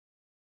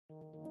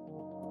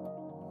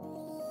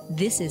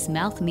This is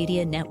Mouth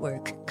Media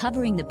Network,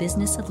 covering the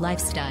business of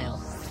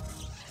lifestyle.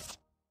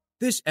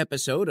 This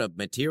episode of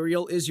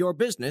Material is Your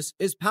Business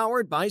is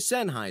powered by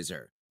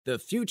Sennheiser, the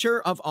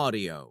future of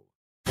audio.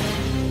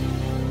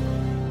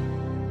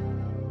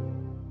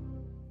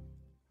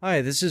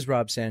 Hi, this is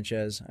Rob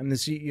Sanchez. I'm the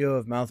CEO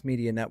of Mouth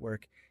Media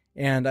Network,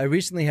 and I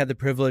recently had the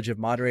privilege of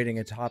moderating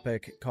a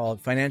topic called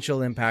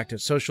Financial Impact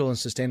of Social and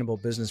Sustainable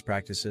Business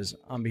Practices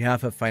on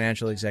behalf of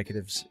Financial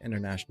Executives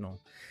International.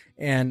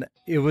 And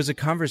it was a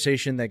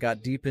conversation that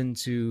got deep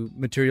into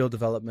material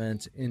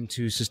development,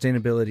 into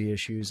sustainability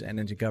issues, and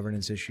into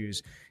governance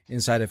issues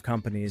inside of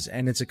companies.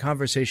 And it's a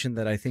conversation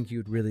that I think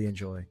you'd really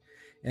enjoy.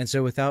 And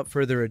so without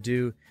further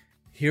ado,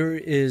 here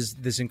is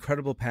this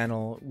incredible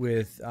panel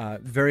with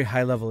very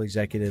high-level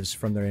executives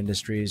from their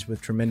industries with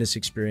tremendous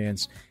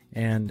experience,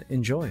 and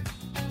enjoy.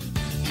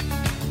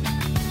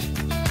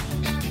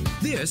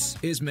 This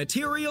is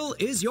Material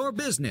is Your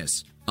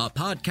Business, a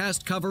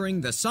podcast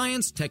covering the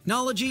science,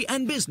 technology,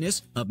 and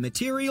business of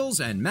materials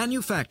and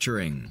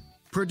manufacturing.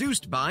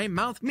 Produced by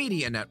Mouth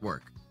Media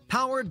Network,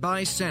 powered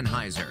by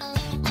Sennheiser.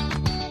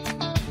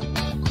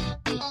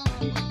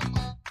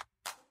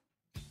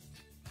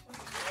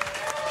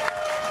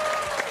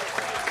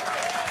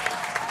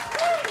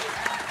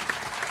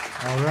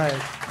 All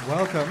right,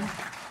 welcome.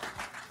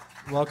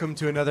 Welcome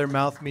to another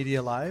Mouth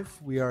Media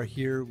Live. We are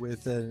here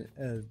with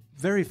a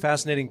very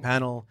fascinating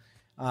panel.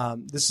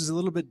 This is a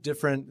little bit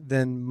different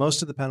than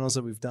most of the panels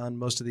that we've done,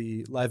 most of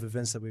the live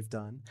events that we've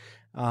done.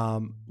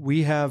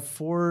 We have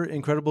four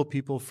incredible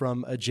people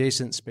from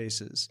adjacent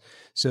spaces.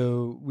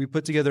 So we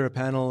put together a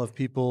panel of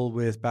people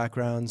with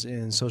backgrounds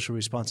in social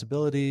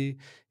responsibility,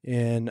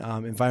 in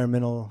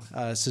environmental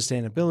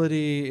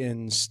sustainability,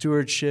 in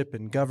stewardship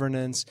and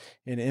governance,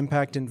 in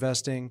impact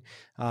investing,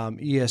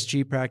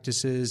 ESG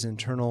practices,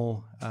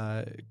 internal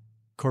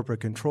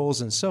corporate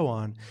controls, and so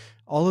on.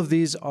 All of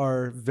these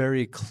are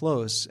very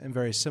close and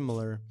very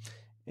similar.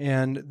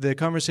 And the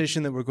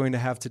conversation that we're going to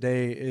have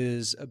today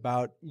is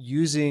about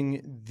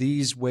using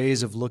these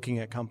ways of looking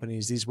at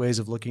companies, these ways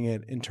of looking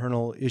at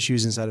internal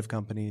issues inside of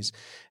companies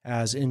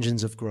as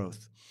engines of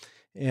growth.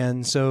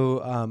 And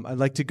so I'd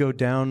like to go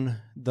down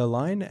the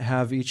line,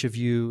 have each of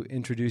you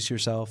introduce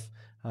yourself.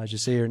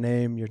 Just say your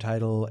name, your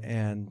title,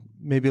 and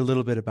maybe a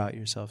little bit about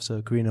yourself.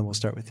 So, Karina, we'll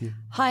start with you.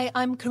 Hi,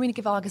 I'm Karina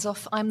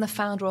Givargazov. I'm the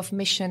founder of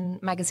Mission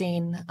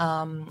Magazine,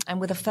 and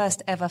we're the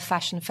first ever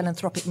fashion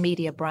philanthropic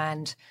media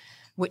brand,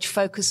 which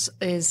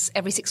focuses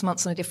every 6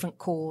 months on a different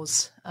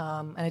cause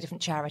and a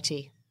different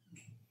charity.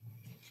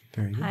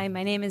 Very good. Hi,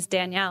 my name is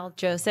Danielle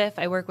Joseph.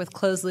 I work with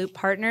Closed Loop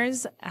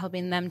Partners,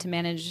 helping them to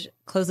manage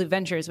Closed Loop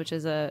Ventures, which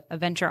is a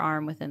venture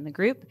arm within the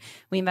group.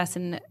 We invest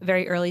in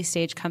very early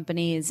stage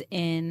companies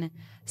in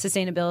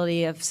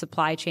sustainability of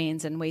supply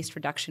chains and waste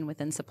reduction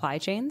within supply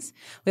chains.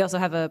 We also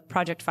have a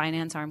project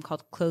finance arm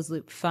called Closed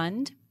Loop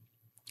Fund,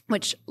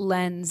 which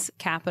lends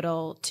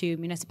capital to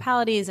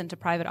municipalities and to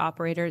private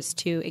operators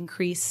to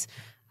increase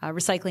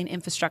recycling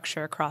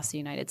infrastructure across the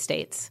United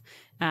States.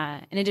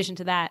 In addition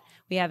to that,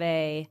 we have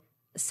a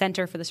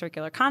Center for the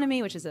Circular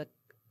Economy, which is an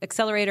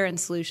accelerator and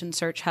solution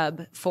search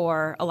hub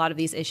for a lot of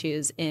these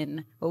issues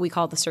in what we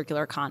call the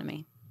circular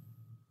economy.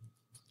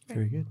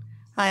 Very good.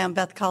 Hi, I'm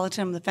Beth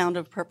Colleton. I'm the founder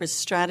of Purpose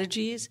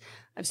Strategies.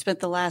 I've spent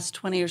the last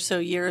 20 or so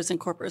years in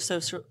corporate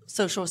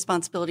social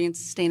responsibility and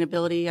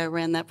sustainability. I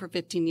ran that for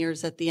 15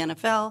 years at the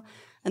NFL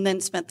and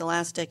then spent the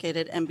last decade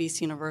at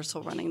NBC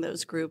Universal running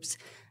those groups.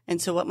 And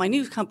so what my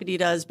new company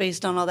does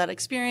based on all that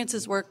experience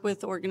is work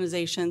with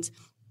organizations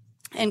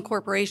and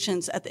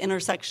corporations at the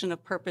intersection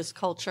of purpose,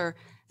 culture,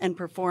 and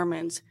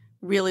performance,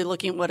 really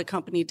looking at what a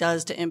company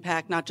does to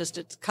impact not just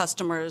its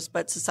customers,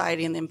 but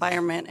society and the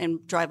environment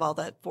and drive all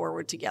that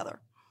forward together.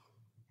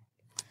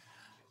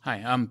 Hi,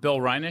 I'm Bill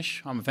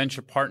Reinisch. I'm a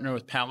venture partner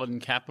with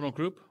Paladin Capital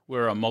Group.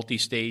 We're a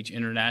multi-stage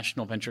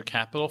international venture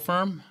capital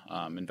firm,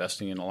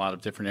 investing in a lot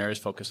of different areas,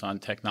 focused on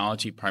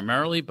technology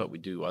primarily, but we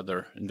do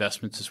other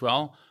investments as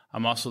well.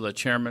 I'm also the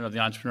chairman of the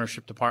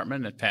entrepreneurship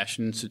department at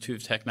Fashion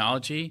Institute of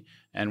Technology,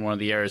 and one of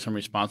the areas I'm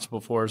responsible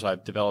for is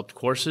I've developed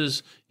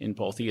courses in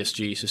both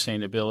ESG,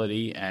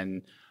 sustainability,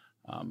 and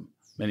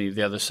many of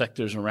the other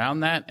sectors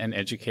around that, and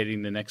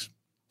educating the next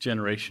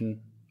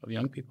generation of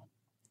young people.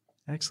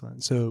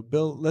 Excellent. So,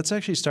 Bill, let's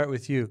actually start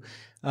with you.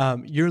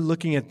 You're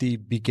looking at the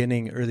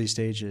beginning, early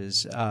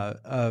stages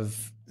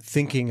of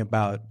thinking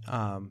about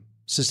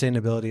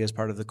sustainability as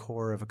part of the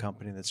core of a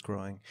company that's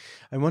growing.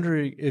 I wonder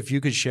if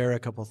you could share a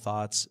couple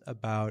thoughts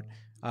about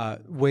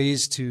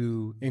ways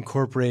to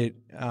incorporate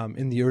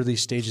in the early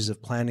stages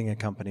of planning a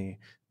company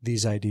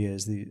these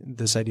ideas,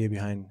 this idea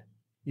behind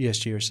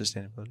ESG or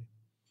sustainability.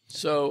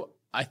 So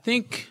I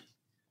think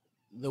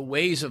the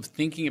ways of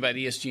thinking about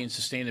ESG and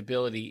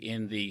sustainability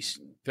in the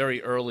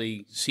very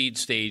early seed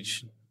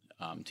stage,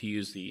 to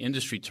use the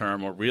industry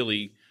term, or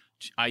really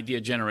idea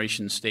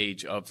generation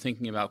stage of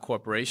thinking about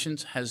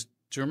corporations has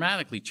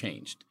dramatically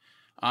changed.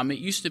 It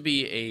used to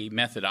be a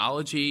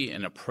methodology,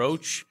 an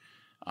approach.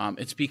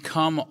 It's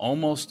become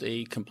almost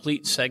a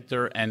complete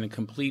sector and a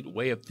complete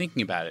way of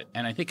thinking about it.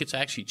 And I think it's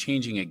actually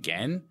changing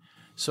again.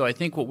 So I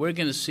think what we're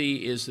going to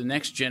see is the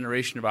next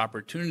generation of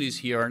opportunities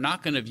here are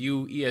not going to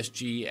view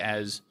ESG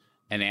as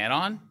an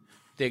add-on.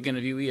 They're going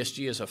to view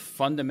ESG as a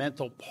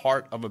fundamental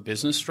part of a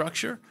business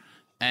structure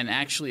and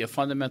actually a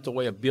fundamental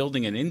way of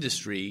building an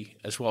industry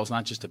as well as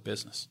not just a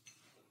business.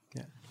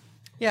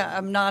 Yeah,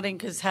 I'm nodding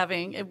because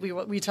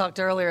we talked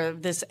earlier,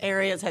 this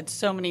area has had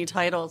so many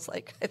titles,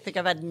 like I think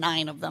I've had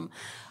 9 of them.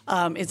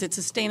 Is it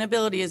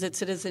sustainability? Is it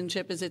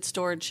citizenship? Is it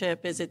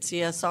stewardship? Is it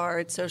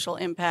CSR? It's social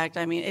impact?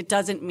 I mean, it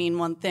doesn't mean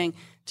one thing.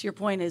 To your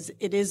point,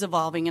 it is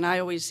evolving. And I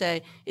always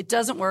say it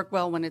doesn't work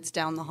well when it's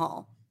down the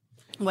hall.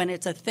 When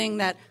it's a thing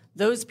that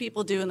those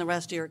people do and the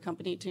rest of your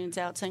company tunes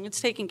out saying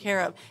it's taken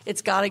care of,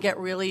 it's got to get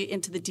really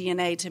into the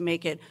DNA to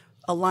make it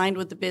aligned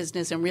with the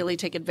business and really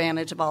take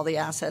advantage of all the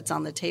assets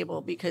on the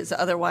table, because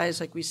otherwise,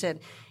 like we said,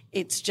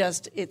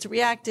 it's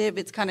reactive,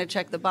 it's kind of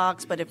check the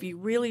box. But if you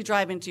really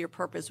drive into your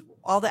purpose,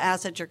 all the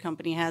assets your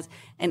company has,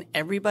 and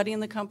everybody in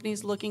the company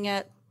is looking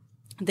at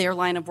their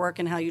line of work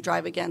and how you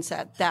drive against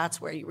that, that's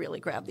where you really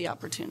grab the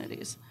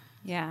opportunities.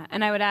 Yeah,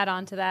 and I would add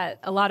on to that,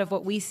 a lot of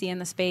what we see in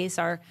the space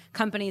are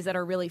companies that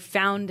are really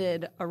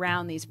founded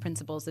around these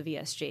principles of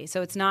ESG.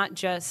 So it's not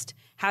just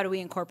how do we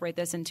incorporate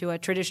this into a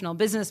traditional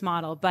business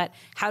model, but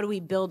how do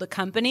we build a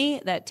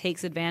company that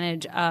takes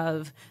advantage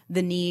of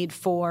the need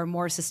for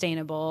more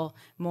sustainable,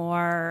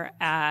 more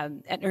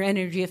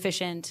energy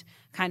efficient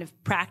kind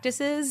of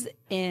practices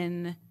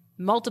in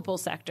multiple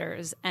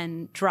sectors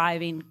and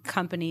driving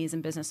companies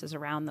and businesses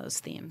around those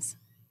themes.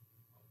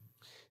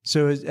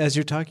 So as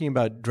you're talking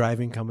about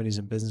driving companies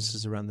and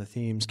businesses around the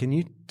themes, can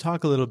you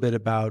talk a little bit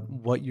about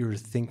what you're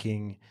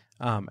thinking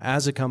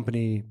as a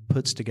company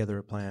puts together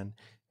a plan,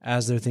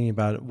 as they're thinking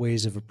about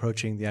ways of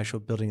approaching the actual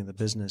building of the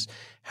business?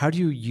 How do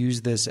you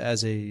use this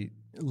as a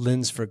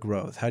lens for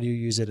growth? How do you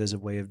use it as a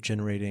way of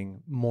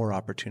generating more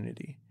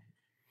opportunity?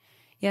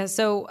 Yeah,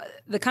 so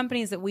the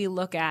companies that we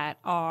look at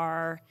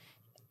are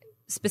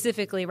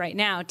specifically right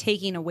now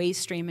taking a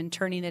waste stream and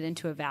turning it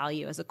into a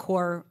value as a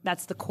core.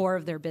 That's the core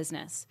of their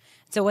business.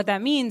 So what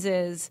that means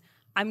is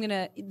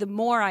the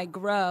more I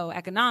grow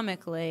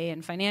economically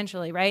and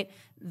financially, right,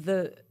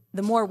 the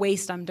more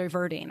waste I'm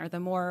diverting, or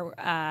the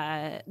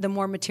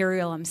more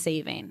material I'm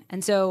saving.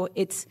 And so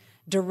it's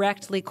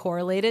directly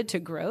correlated to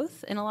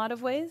growth in a lot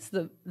of ways.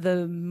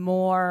 The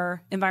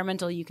more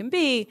environmental you can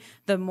be,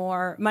 the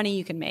more money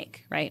you can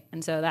make, right?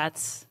 And so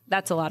that's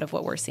a lot of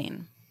what we're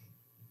seeing.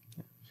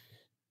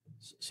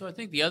 So I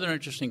think the other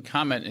interesting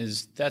comment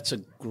is that's a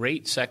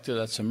great sector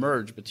that's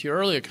emerged. But to your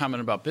earlier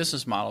comment about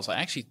business models, I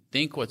actually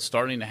think what's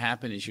starting to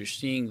happen is you're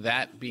seeing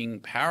that being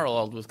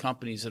paralleled with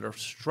companies that are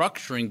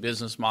structuring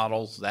business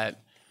models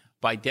that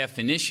by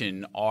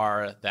definition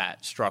are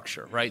that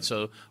structure, right?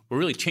 So we're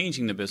really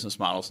changing the business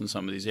models in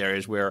some of these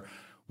areas where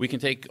we can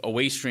take a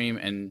waste stream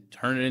and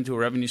turn it into a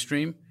revenue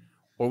stream,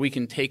 or we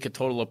can take a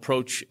total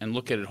approach and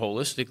look at it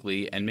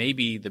holistically, and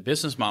maybe the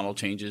business model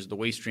changes, the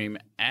waste stream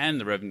and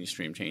the revenue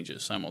stream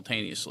changes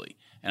simultaneously.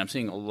 And I'm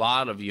seeing a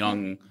lot of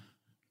young,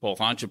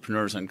 both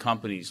entrepreneurs and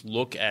companies,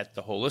 look at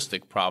the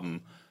holistic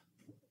problem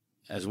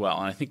as well.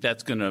 And I think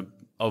that's going to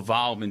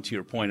evolve into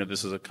your point of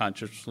this is a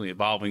consciously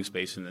evolving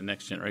space in the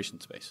next generation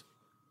space.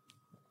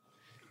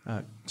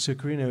 So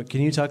Karina,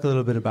 can you talk a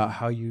little bit about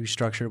how you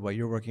structure what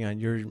you're working on?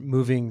 You're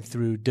moving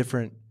through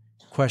different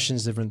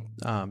questions, different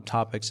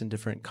topics, and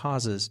different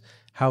causes.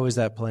 How is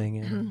that playing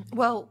in?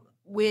 Well,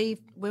 we're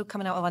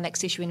coming out of our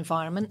next issue,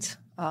 Environment,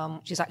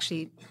 which is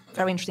actually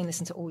very interesting to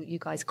listen to all you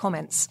guys'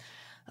 comments,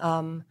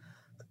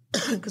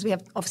 because we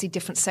have obviously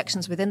different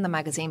sections within the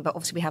magazine, but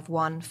obviously we have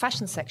one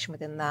fashion section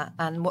within that.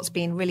 And what's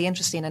been really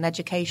interesting and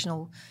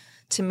educational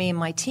to me and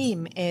my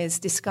team is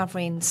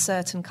discovering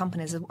certain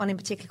companies, one in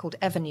particular called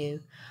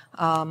Evernew,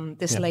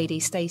 this lady,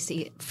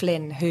 Stacey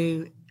Flynn,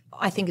 who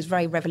I think is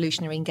very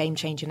revolutionary and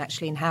game-changing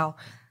actually in how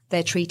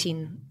they're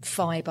treating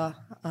fibre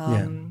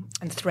and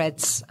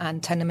threads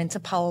and turn them into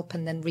pulp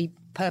and then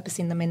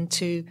repurposing them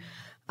into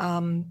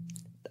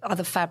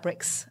other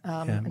fabrics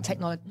and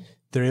technology.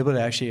 They're able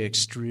to actually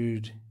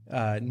extrude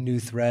new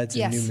threads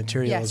and new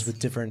materials with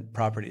different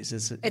properties.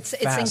 It's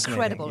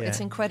incredible. Yeah.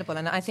 It's incredible.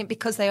 And I think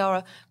because they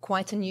are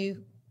quite a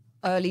new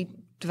early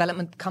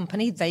development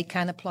company, they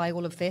can apply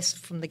all of this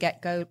from the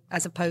get-go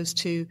as opposed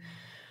to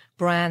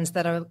brands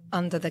that are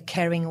under the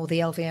Kering or the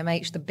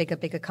LVMH, the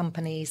bigger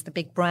companies, the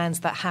big brands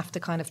that have to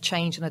kind of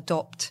change and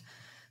adopt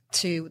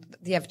to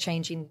the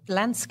ever-changing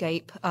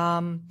landscape.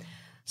 So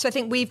I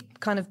think we've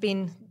kind of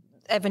been,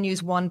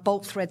 Evernew's one,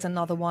 Bolt Thread's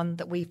another one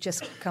that we've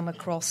just come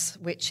across,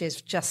 which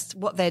is just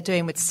what they're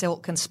doing with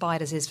silk and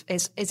spiders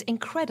is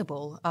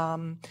incredible.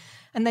 And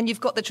then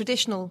you've got the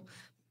traditional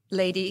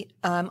lady,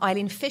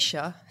 Eileen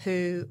Fisher,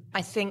 who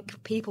I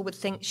think people would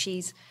think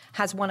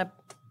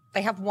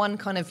they have one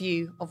kind of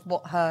view of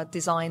what her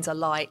designs are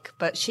like,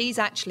 but she's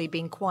actually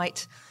been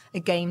quite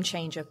a game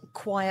changer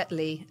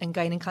quietly and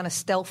going in kind of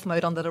stealth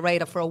mode under the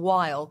radar for a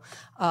while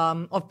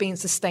of being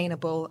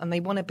sustainable. And they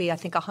want to be, I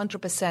think,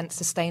 100%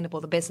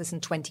 sustainable, the business in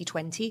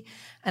 2020.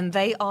 And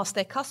they ask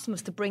their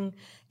customers to bring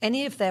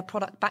any of their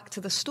product back to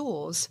the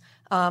stores.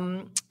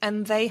 And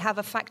they have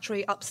a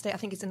factory upstate, I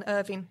think it's in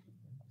Irving,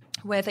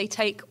 where they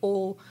take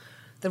all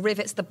the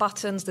rivets, the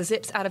buttons, the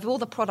zips out of all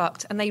the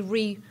product, and they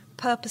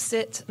repurpose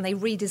it and they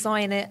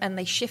redesign it and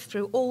they shift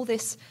through all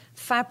this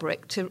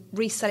fabric to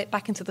resell it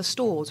back into the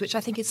stores, which I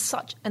think is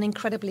such an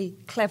incredibly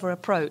clever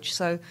approach.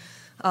 So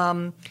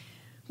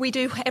we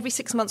do, every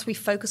 6 months, we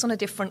focus on a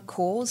different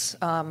cause.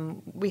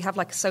 We have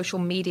like a social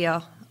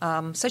media,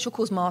 social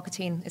cause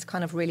marketing is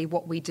kind of really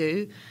what we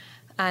do.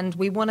 And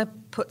we want to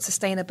put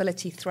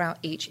sustainability throughout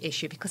each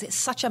issue because it's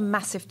such a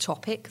massive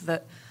topic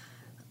that,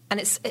 and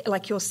it's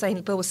like you're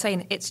saying, Bill was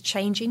saying, it's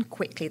changing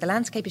quickly. The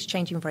landscape is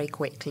changing very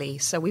quickly.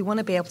 So we want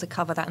to be able to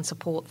cover that and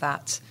support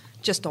that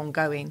just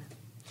ongoing.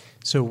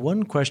 So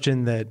one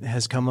question that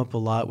has come up a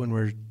lot when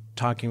we're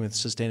talking with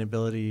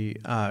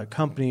sustainability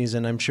companies,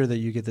 and I'm sure that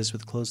you get this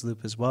with Closed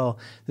Loop as well,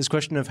 this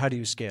question of how do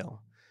you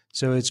scale?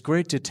 So it's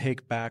great to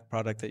take back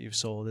product that you've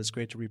sold. It's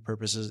great to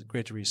repurpose it. It's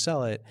great to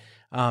resell it.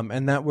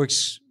 And that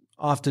works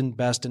often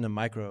best in a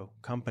micro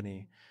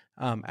company.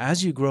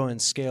 As you grow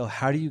and scale,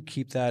 how do you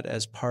keep that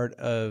as part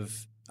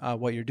of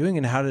what you're doing,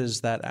 and how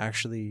does that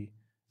actually,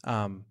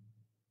 how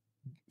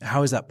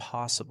is that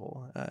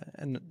possible?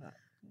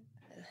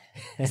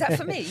 Is that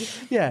for me?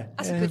 Yeah,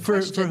 that's a good for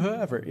question.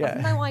 whoever. Yeah,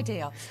 I have no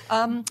idea.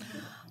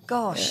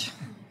 Gosh,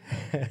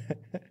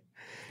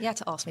 you had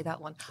to ask me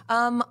that one.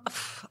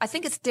 I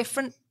think it's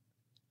different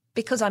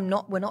because we're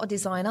not a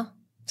designer,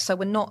 so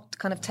we're not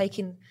kind of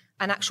taking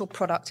an actual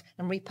product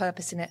and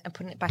repurposing it and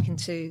putting it back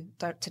to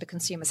the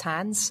consumer's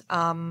hands.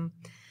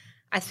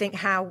 I think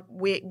how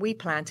we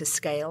plan to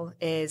scale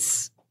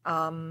is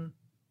kind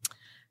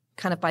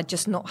of by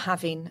just not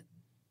having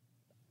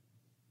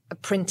a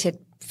printed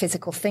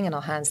physical thing in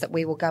our hands, that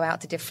we will go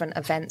out to different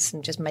events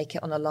and just make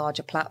it on a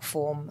larger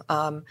platform,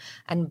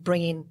 and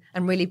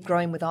really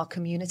growing with our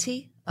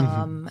community,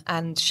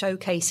 and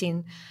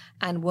showcasing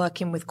and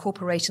working with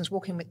corporations,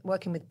 working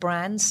with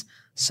brands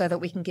so that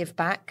we can give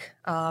back,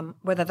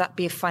 whether that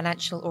be a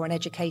financial or an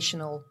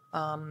educational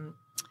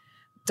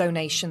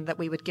donation that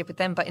we would give with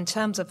them. But in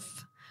terms of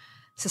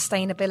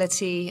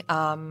sustainability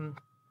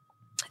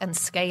and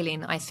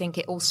scaling, I think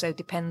it also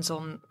depends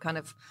on kind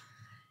of,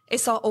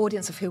 it's our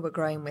audience of who we're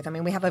growing with. I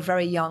mean, we have a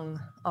very young,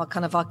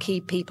 our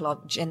key people are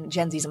Gen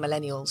Zs and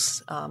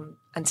millennials.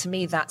 And to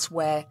me, that's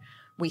where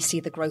we see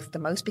the growth the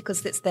most,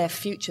 because it's their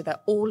future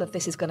that all of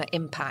this is going to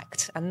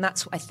impact. And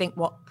that's, I think,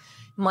 what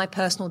my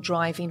personal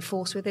driving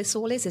force with this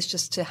all is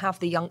just to have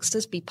the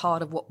youngsters be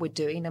part of what we're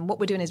doing. And what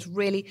we're doing is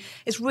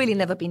it's really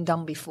never been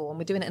done before. And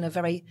we're doing it in a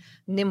very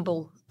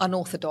nimble,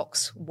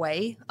 unorthodox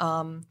way.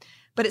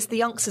 But it's the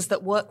youngsters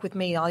that work with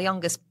me. Our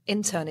youngest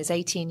intern is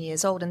 18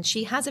 years old, and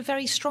she has a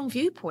very strong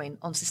viewpoint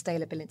on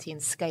sustainability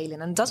and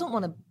scaling, and doesn't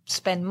want to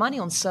spend money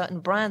on certain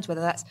brands,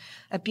 whether that's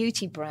a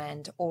beauty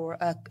brand or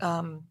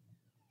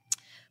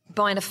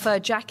buying a fur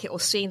jacket or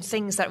seeing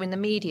things that are in the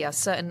media,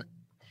 certain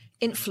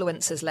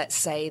influencers, let's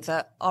say,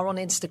 that are on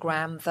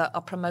Instagram that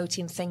are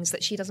promoting things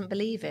that she doesn't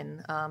believe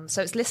in.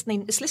 So it's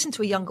listening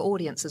to a younger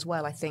audience as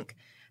well, I think,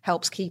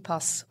 helps keep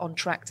us on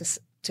track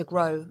to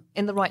grow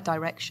in the right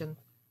direction.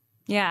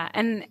 Yeah,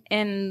 and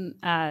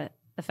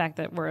the fact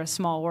that we're a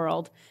small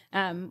world,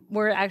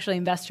 we're actually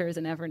investors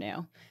in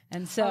Evernew,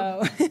 and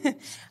so,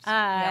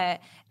 yeah.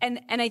 and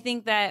I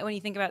think that when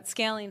you think about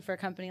scaling for a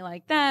company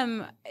like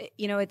them,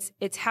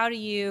 it's how do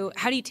you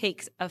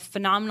take a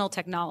phenomenal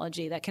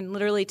technology that can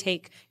literally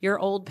take your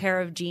old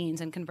pair of jeans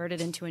and convert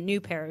it into a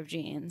new pair of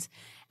jeans,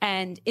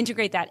 and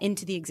integrate that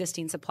into the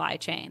existing supply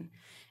chain,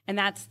 and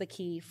that's the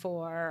key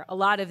for a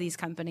lot of these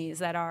companies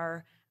that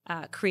are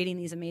creating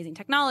these amazing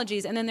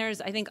technologies. And then there's,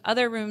 I think,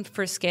 other room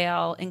for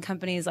scale in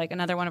companies like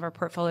another one of our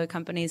portfolio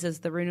companies is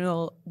the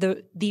Renewal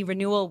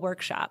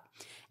Workshop.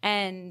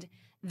 And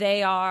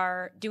they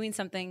are doing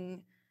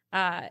something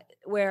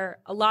where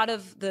a lot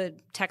of the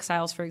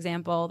textiles, for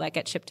example, that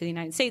get shipped to the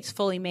United States,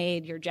 fully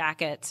made, your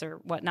jackets or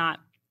whatnot,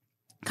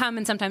 come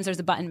and sometimes there's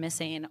a button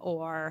missing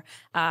or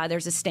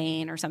there's a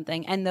stain or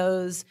something. And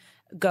those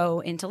go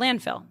into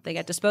landfill. They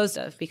get disposed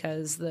of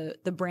because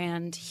the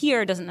brand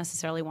here doesn't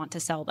necessarily want to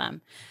sell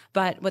them.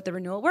 But what the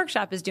Renewal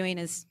Workshop is doing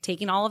is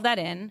taking all of that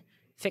in,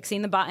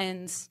 fixing the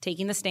buttons,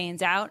 taking the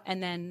stains out,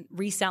 and then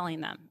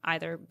reselling them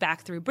either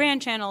back through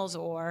brand channels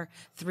or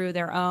through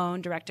their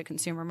own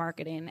direct-to-consumer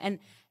marketing. And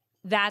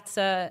that's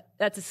a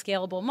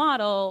scalable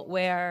model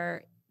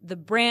where the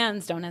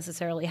brands don't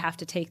necessarily have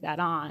to take that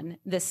on.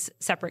 This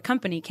separate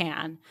company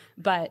can,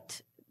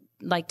 but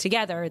like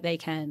together they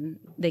can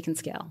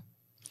scale.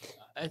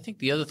 I think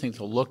the other thing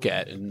to look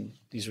at, and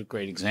these are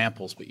great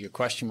examples, but your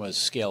question was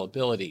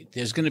scalability.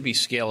 There's going to be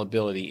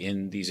scalability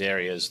in these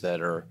areas that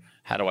are,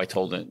 how do I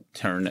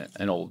turn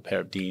an old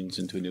pair of jeans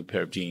into a new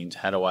pair of jeans?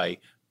 How do I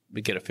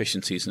get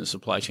efficiencies in the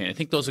supply chain? I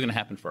think those are going to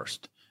happen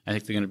first. I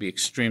think they're going to be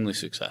extremely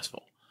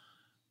successful.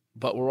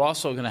 But we're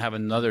also going to have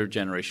another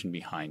generation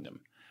behind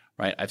them,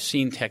 right? I've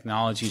seen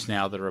technologies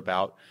now that are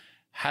about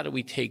how do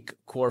we take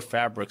core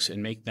fabrics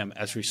and make them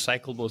as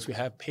recyclable as we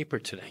have paper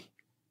today?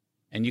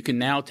 And you can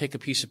now take a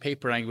piece of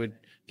paper, and I would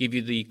give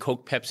you the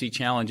Coke Pepsi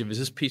challenge of, is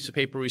this piece of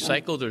paper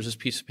recycled or is this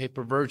piece of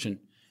paper virgin?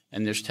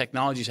 And there's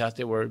technologies out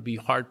there where it'd be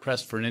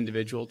hard-pressed for an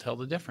individual to tell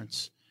the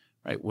difference,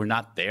 right? We're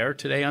not there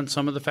today on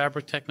some of the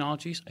fabric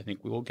technologies. I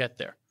think we will get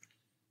there,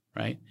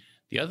 right?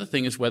 The other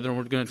thing is whether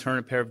we're going to turn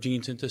a pair of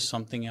jeans into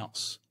something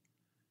else,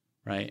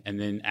 right? And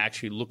then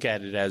actually look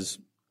at it as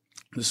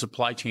the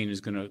supply chain is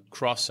going to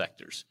cross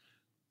sectors,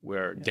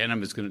 where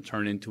denim is going to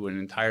turn into an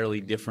entirely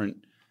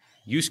different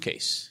use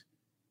case,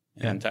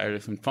 an entirely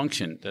different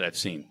function that I've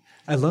seen.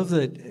 I love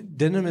that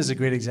denim is a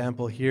great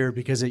example here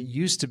because it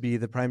used to be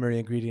the primary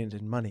ingredient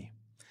in money.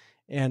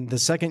 And the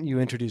second you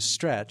introduce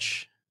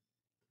stretch,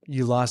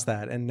 you lost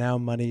that. And now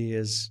money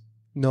is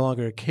no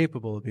longer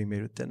capable of being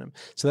made with denim.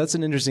 So that's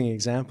an interesting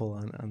example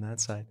on that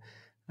side.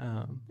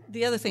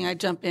 The other thing I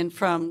jump in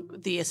from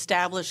the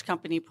established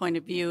company point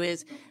of view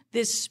is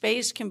this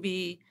space can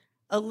be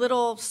a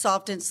little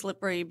soft and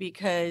slippery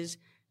because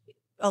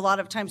a lot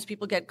of times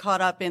people get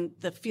caught up in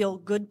the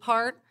feel-good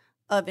part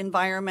of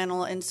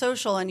environmental and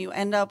social, and you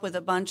end up with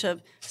a bunch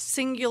of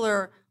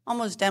singular,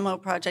 almost demo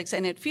projects,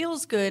 and it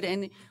feels good.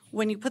 And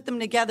when you put them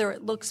together,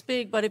 it looks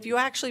big. But if you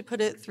actually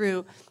put it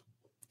through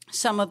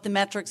some of the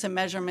metrics and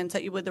measurements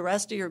that you would the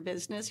rest of your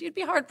business, you'd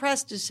be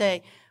hard-pressed to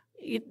say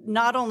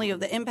not only of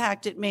the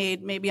impact it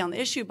made maybe on the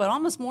issue, but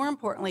almost more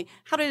importantly,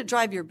 how did it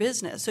drive your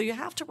business? So you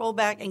have to roll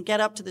back and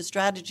get up to the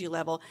strategy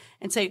level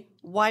and say,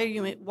 why are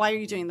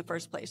you doing it in the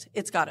first place?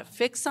 It's got to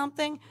fix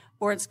something,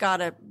 or it's got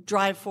to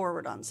drive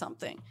forward on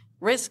something.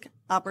 Risk,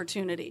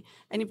 opportunity.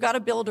 And you've got to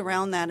build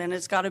around that, and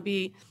it's got to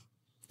be,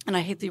 and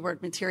I hate the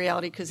word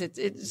materiality because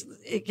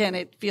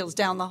it feels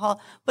down the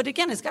hall. But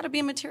again, it's got to be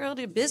a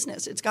materiality of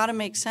business. It's got to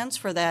make sense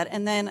for that.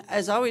 And then,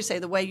 as I always say,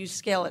 the way you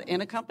scale it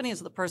in a company is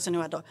the person who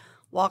had to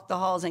walk the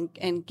halls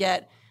and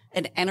get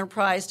an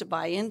enterprise to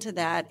buy into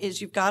that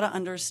is you've got to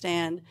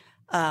understand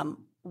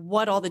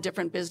what all the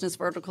different business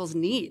verticals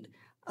need.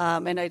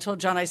 And I told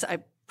John, I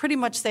pretty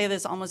much say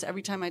this almost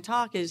every time I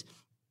talk is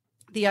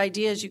the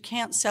idea is you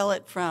can't sell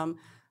it from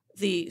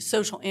the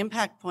social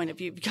impact point of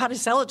view. You've got to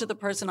sell it to the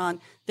person on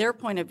their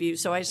point of view.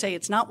 So I say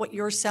it's not what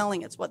you're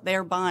selling, it's what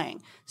they're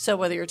buying. So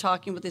whether you're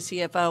talking with the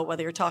CFO,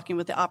 whether you're talking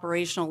with the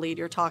operational lead,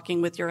 you're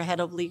talking with your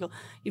head of legal,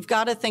 you've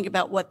got to think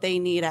about what they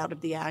need out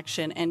of the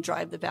action and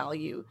drive the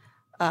value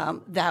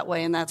that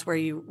way. And that's where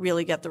you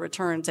really get the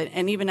returns.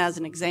 And even as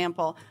an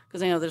example,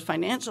 because I know there's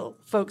financial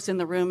folks in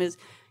the room, is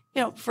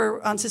on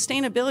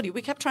sustainability,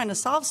 we kept trying to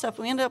solve stuff.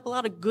 We ended up a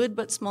lot of good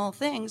but small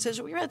things. As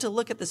we had to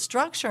look at the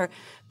structure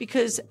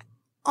because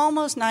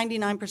almost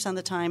 99% of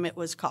the time it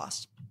was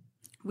cost.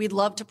 We'd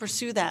love to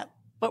pursue that,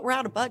 but we're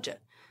out of budget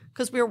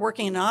because we were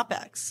working in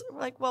OpEx. We're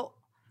like, well,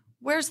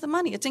 where's the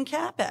money? It's in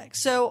CapEx.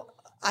 So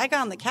I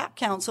got on the Cap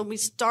Council. We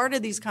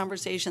started these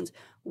conversations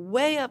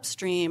way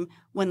upstream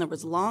when there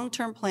was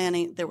long-term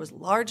planning. There was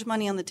large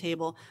money on the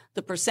table.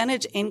 The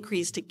percentage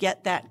increase to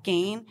get that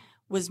gain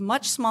was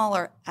much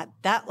smaller at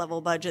that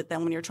level budget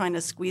than when you're trying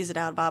to squeeze it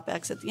out of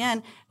OpEx at the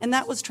end. And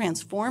that was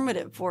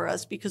transformative for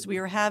us because we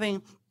were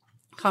having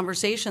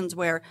conversations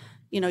where,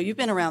 you've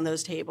been around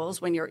those tables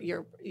when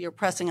you're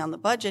pressing on the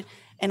budget.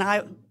 And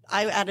I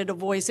added a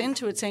voice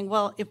into it saying,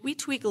 well, if we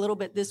tweak a little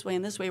bit this way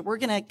and this way, we're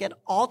going to get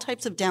all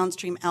types of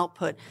downstream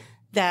output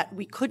that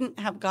we couldn't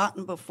have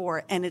gotten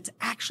before. And it's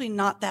actually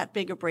not that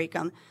big a break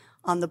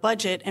on the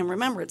budget. And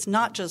remember, it's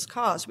not just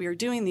cost. We are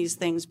doing these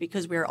things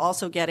because we are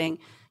also getting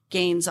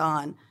gains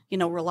on,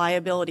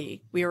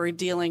 reliability. We are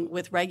dealing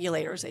with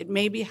regulators. It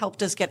maybe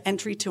helped us get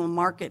entry to a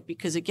market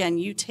because, again,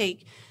 you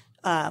take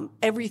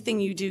everything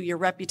you do, your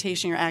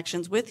reputation, your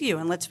actions with you.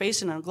 And let's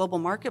face it, in a global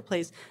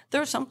marketplace, there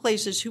are some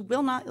places who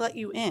will not let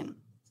you in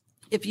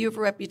if you have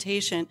a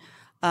reputation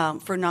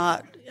for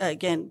not,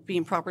 again,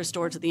 being proper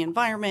stewards of the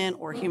environment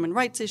or human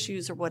rights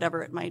issues or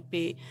whatever it might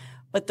be.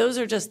 But those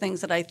are just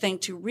things that I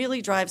think to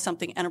really drive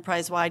something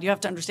enterprise-wide, you have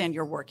to understand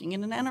you're working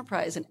in an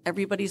enterprise and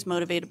everybody's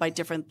motivated by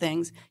different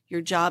things. Your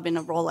job in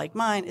a role like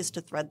mine is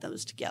to thread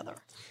those together.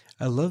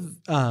 I love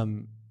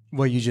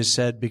what you just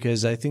said,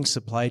 because I think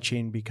supply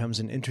chain becomes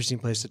an interesting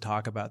place to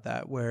talk about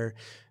that, where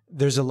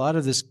there's a lot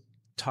of this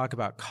talk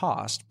about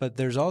cost, but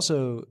there's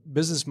also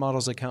business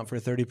models that account for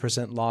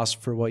 30% loss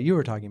for what you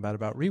were talking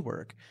about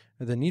rework,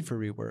 or the need for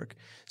rework.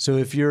 So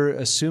if you're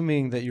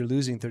assuming that you're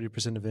losing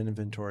 30% of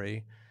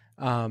inventory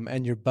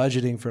and you're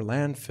budgeting for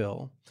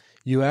landfill,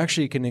 you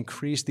actually can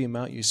increase the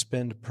amount you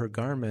spend per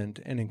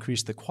garment and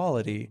increase the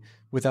quality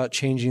without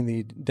changing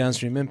the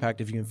downstream impact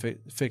if you can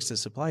fix the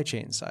supply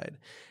chain side.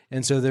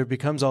 And so there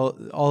becomes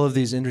all of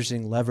these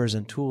interesting levers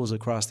and tools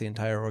across the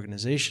entire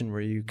organization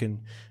where you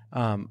can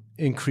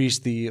increase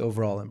the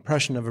overall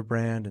impression of a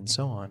brand and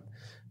so on.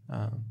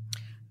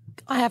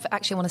 I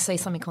actually want to say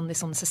something on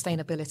this, on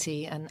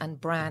sustainability and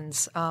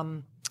brands.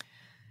 When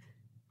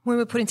we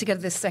were putting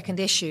together this second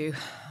issue,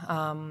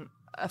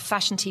 a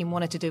fashion team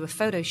wanted to do a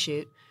photo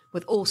shoot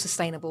with all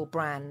sustainable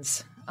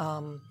brands,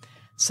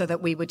 so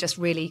that we would just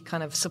really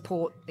kind of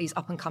support these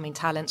up-and-coming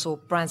talents or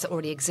brands that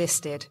already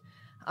existed.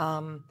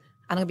 And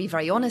I'm going to be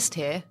very honest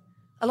here,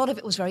 a lot of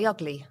it was very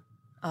ugly.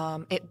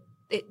 There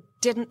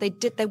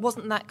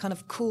wasn't that kind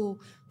of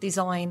cool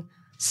design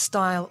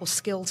style or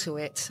skill to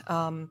it.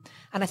 And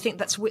I think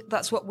that's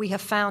what we have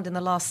found in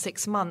the last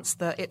 6 months,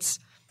 that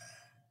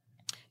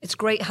it's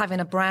great having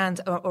a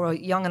brand or a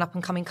young and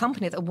up-and-coming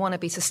company that want to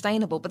be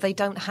sustainable, but they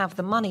don't have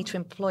the money to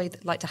employ,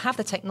 like to have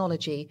the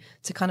technology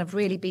to kind of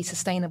really be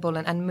sustainable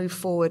and move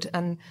forward.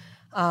 And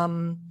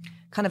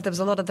kind of there was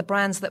a lot of the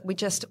brands that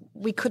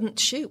we couldn't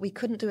shoot. We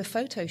couldn't do a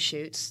photo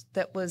shoot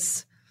that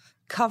was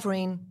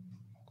covering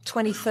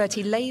 20,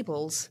 30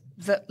 labels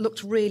that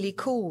looked really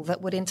cool,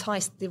 that would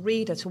entice the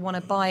reader to want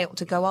to buy it or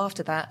to go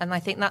after that. And I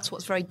think that's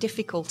what's very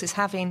difficult, is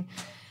having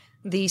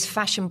these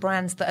fashion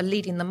brands that are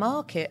leading the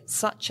market,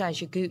 such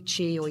as your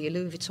Gucci or your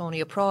Louis Vuitton or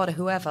your Prada,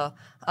 whoever,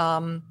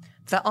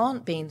 that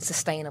aren't being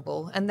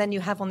sustainable. And then you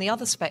have on the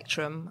other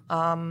spectrum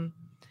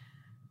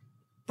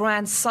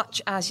brands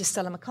such as your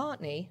Stella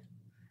McCartney.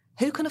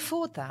 Who can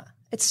afford that?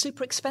 It's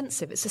super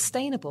expensive. It's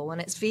sustainable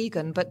and it's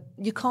vegan, but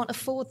you can't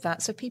afford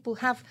that. So people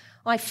have,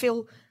 I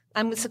feel,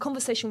 and it's a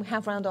conversation we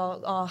have around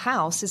our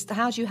house, is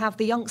how do you have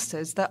the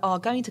youngsters that are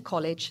going to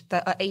college,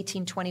 that are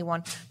 18,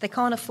 21, they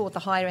can't afford the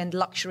higher-end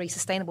luxury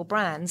sustainable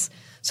brands,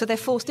 so they're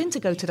forced in to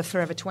go to the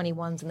Forever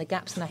 21s and the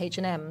Gaps and the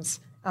H&Ms.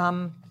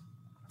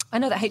 I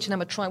know that H&M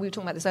are trying, we were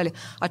talking about this earlier,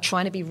 are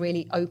trying to be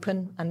really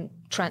open and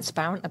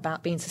transparent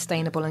about being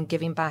sustainable and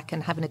giving back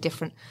and having a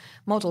different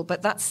model,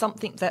 but that's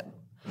something that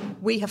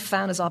we have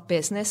found as our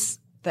business,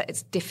 that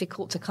it's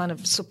difficult to kind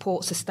of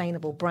support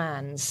sustainable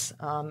brands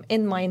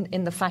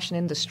in the fashion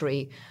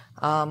industry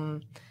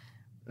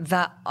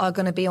that are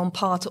going to be on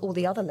par to all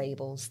the other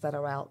labels that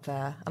are out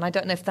there. And I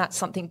don't know if that's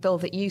something, Bill,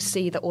 that you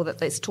see that, or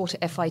that it's taught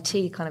at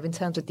FIT, kind of in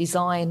terms of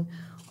design.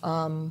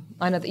 I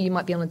know that you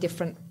might be on a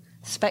different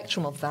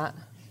spectrum of that.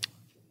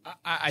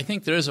 I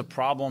think there is a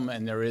problem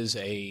and there is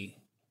a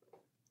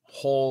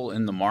hole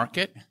in the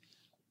market,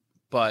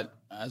 but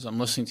as I'm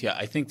listening to you,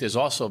 I think there's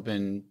also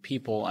been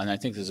people, and I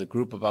think there's a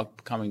group of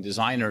upcoming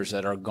designers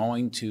that are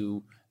going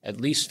to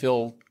at least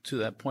fill, to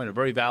that point, a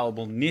very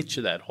valuable niche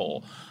of that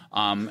hole.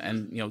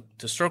 And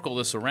to circle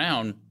this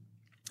around,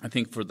 I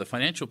think for the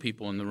financial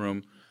people in the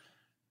room,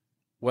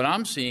 what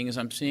I'm seeing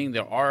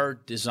there are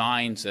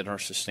designs that are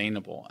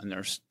sustainable, and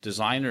there's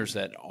designers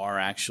that are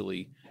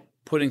actually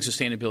putting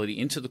sustainability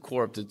into the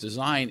core of the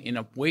design in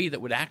a way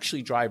that would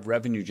actually drive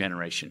revenue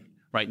generation.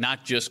 Right,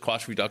 not just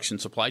cost reduction,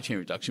 supply chain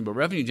reduction, but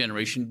revenue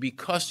generation,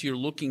 because you're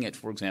looking at,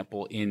 for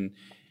example, in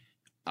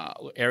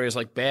areas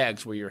like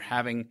bags where you're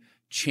having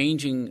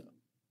changing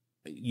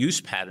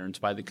use patterns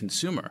by the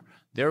consumer.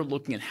 They're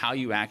looking at how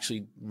you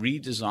actually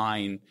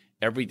redesign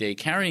everyday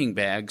carrying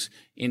bags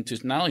into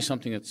not only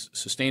something that's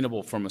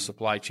sustainable from a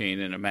supply chain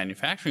and a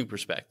manufacturing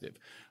perspective,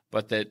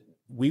 but that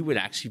we would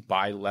actually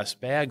buy less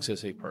bags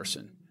as a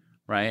person,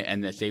 right,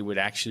 and that they would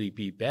actually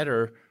be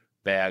better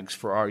bags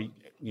for our,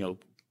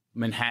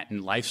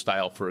 Manhattan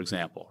lifestyle, for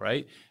example,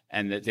 right?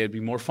 And that they'd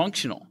be more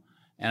functional.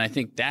 And I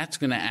think that's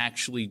going to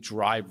actually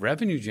drive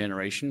revenue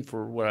generation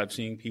for what I'm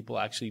seeing people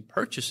actually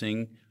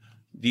purchasing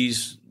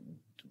these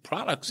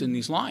products in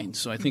these lines.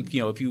 So I think,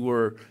 if you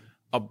were,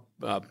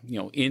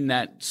 in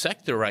that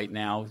sector right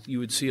now, you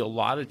would see a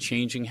lot of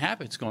changing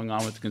habits going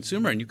on with the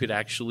consumer, and you could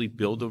actually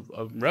build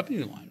a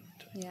revenue line.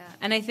 Yeah,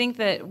 and I think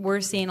that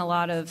we're seeing a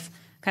lot of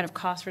kind of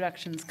cost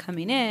reductions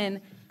coming in,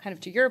 kind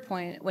of to your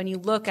point, when you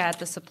look at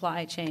the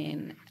supply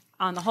chain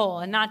on the whole,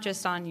 and not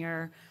just on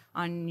your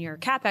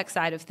CapEx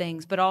side of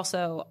things, but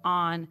also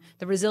on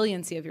the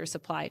resiliency of your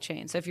supply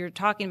chain. So if you're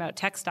talking about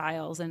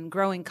textiles and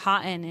growing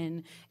cotton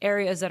in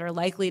areas that are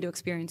likely to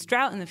experience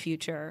drought in the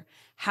future,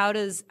 how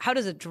does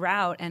a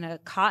drought and a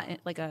cotton,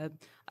 like a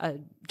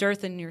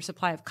dearth in your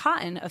supply of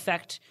cotton,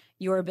 affect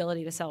your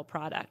ability to sell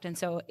product? And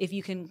so if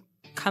you can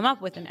come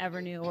up with an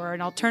Evernew or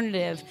an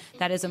alternative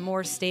that is a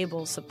more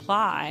stable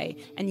supply,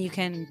 and you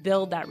can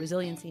build that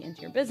resiliency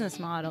into your business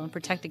model and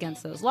protect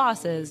against those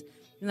losses,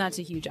 then that's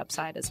a huge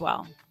upside as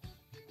well.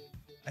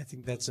 I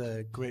think that's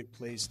a great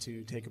place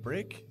to take a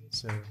break.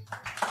 So.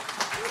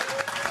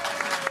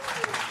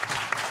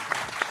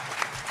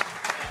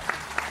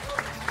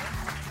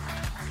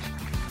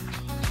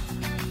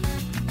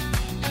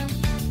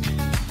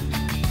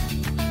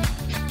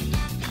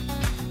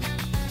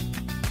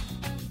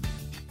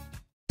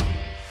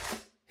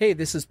 Hey,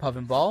 this is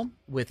Pavan Ball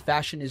with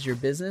Fashion is Your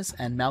Business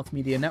and Mouth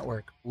Media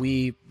Network.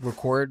 We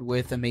record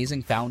with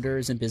amazing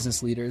founders and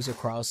business leaders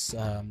across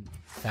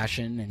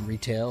fashion and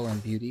retail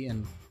and beauty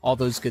and all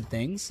those good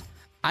things.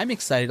 I'm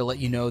excited to let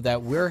you know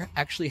that we're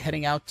actually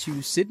heading out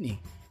to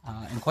Sydney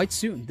and quite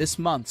soon, this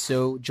month.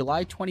 So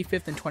July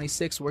 25th and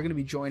 26th, we're going to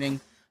be joining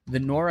the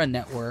Nora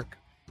Network,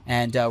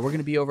 and we're going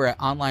to be over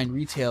at Online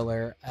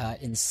Retailer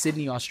in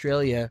Sydney,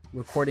 Australia,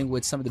 recording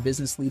with some of the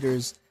business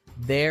leaders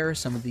there,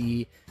 some of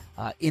the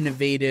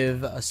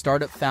innovative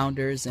startup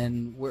founders,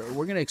 and we're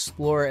going to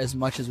explore as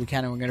much as we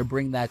can, and we're going to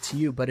bring that to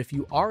you. But if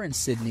you are in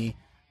Sydney,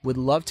 would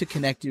love to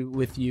connect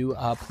with you.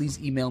 Please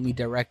email me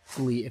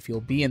directly if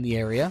you'll be in the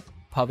area.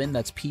 Pavan,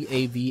 that's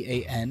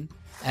Pavan,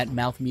 at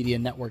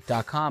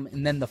mouthmedianetwork.com.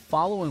 And then the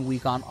following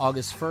week on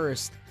August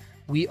 1st,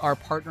 we are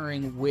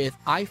partnering with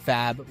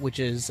iFab, which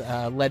is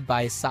led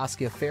by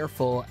Saskia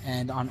Fairfull.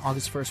 And on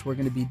August 1st, we're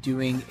going to be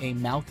doing a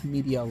Mouth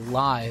Media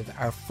Live,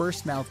 our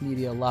first Mouth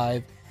Media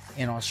Live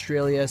in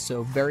Australia.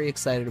 So very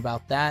excited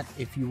about that.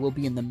 If you will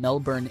be in the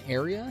Melbourne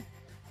area,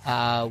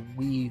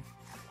 We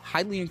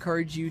highly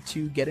encourage you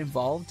to get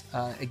involved.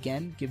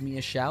 Again, give me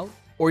a shout.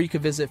 Or you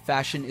can visit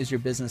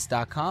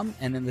fashionisyourbusiness.com,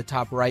 and in the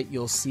top right,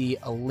 you'll see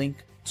a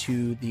link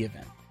to the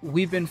event.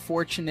 We've been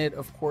fortunate,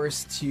 of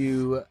course,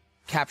 to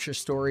capture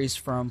stories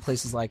from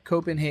places like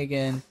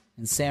Copenhagen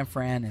and San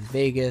Fran and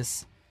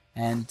Vegas.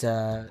 And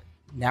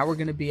now we're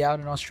going to be out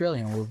in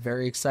Australia, and we're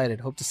very excited.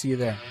 Hope to see you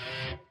there.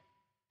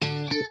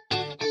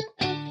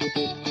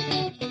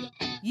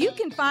 You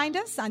can find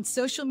us on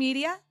social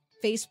media,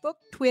 Facebook,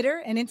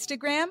 Twitter, and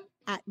Instagram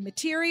at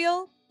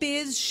Material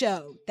Biz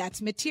Show.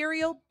 That's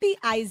Material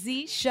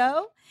B-I-Z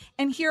Show.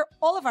 And hear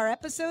all of our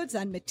episodes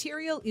on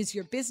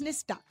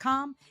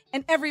materialisyourbusiness.com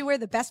and everywhere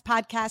the best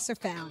podcasts are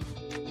found.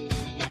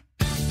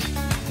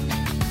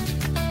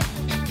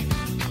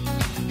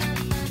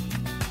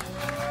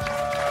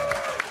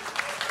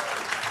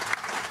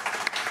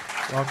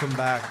 Welcome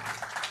back.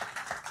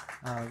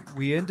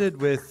 We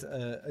ended with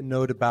a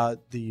note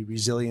about the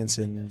resilience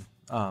in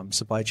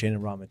supply chain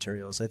and raw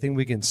materials. I think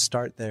we can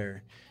start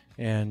there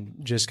and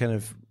just kind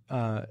of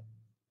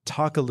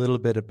talk a little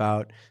bit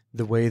about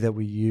the way that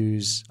we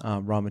use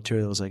raw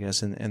materials, I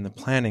guess, in the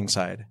planning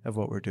side of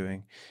what we're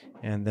doing.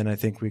 And then I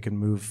think we can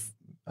move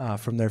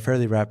from there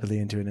fairly rapidly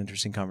into an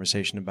interesting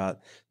conversation about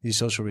the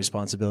social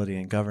responsibility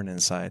and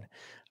governance side.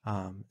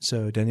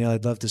 So Danielle,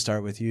 I'd love to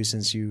start with you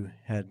since you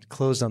had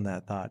closed on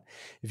that thought.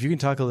 If you can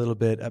talk a little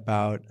bit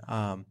about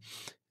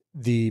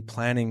the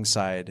planning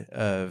side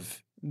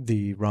of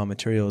the raw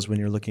materials when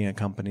you're looking at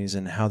companies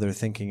and how they're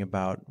thinking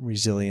about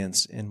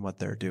resilience in what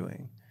they're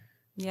doing.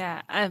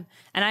 Yeah, and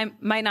I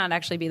might not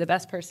actually be the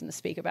best person to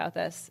speak about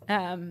this,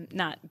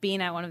 not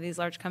being at one of these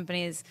large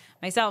companies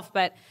myself,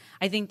 but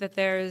I think that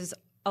there's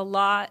a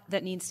lot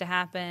that needs to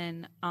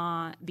happen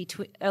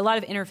between a lot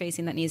of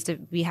interfacing that needs to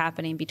be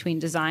happening between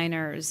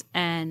designers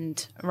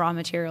and raw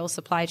material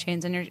supply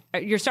chains, and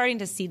you're starting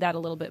to see that a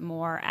little bit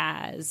more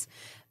as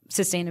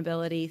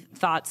sustainability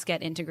thoughts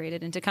get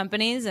integrated into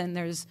companies, and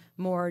there's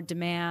more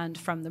demand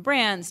from the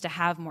brands to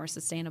have more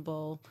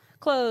sustainable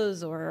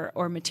clothes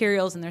or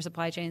materials in their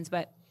supply chains.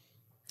 But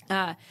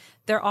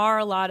there are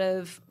a lot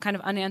of kind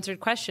of unanswered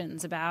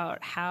questions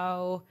about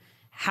how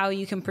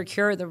you can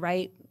procure the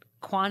right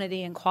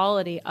quantity and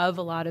quality of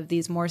a lot of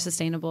these more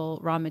sustainable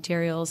raw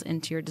materials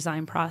into your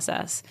design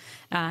process.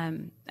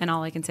 And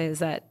all I can say is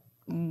that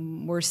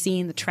we're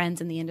seeing the trends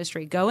in the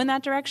industry go in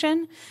that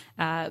direction,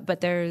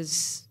 but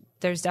there's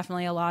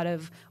definitely a lot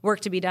of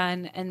work to be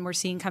done, and we're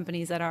seeing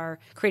companies that are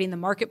creating the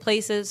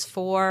marketplaces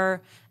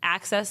for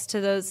access to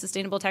those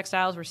sustainable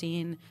textiles. We're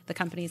seeing the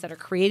companies that are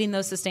creating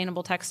those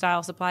sustainable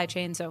textile supply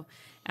chains. So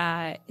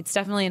it's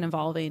definitely an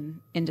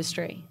evolving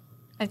industry.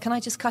 And can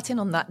I just cut in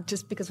on that,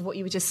 just because of what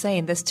you were just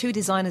saying? There's two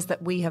designers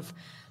that we have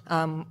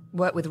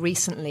worked with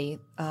recently,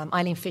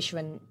 Eileen Fisher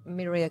and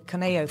Maria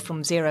Corneo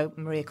from Zero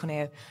Maria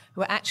Corneo,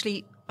 who are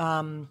actually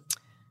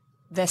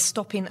they're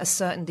stopping a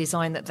certain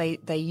design that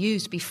they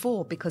used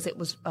before because it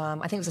was, I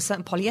think it was a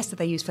certain polyester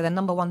they used for their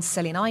number one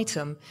selling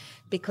item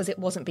because it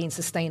wasn't being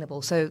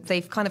sustainable. So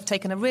they've kind of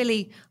taken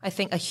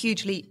a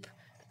huge leap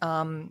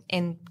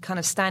in kind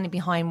of standing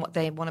behind what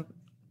they want to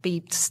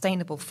be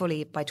sustainable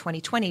fully by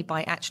 2020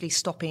 by actually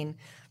stopping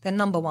their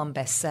number one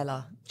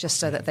bestseller just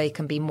so that they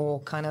can be more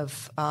kind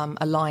of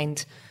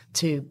aligned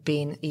to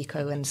being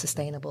eco and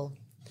sustainable.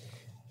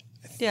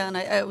 Yeah, and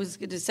I was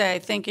going to say, I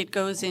think it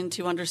goes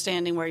into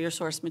understanding where your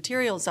source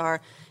materials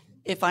are.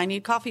 If I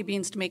need coffee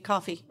beans to make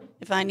coffee,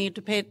 if I need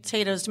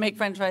potatoes to make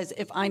French fries,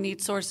 if I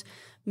need source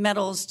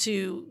metals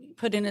to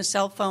put in a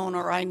cell phone,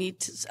 or I need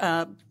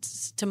to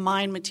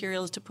mine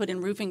materials to put in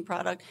roofing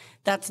product,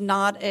 that's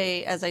not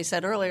as I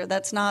said earlier,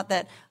 that's not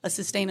that a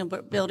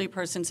sustainability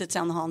person sits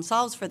down the hall and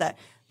solves for that.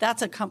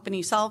 That's a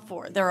company solve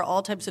for. There are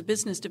all types of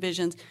business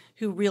divisions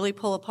who really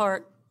peel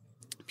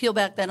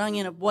back that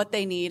onion of what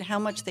they need, how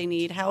much they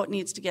need, how it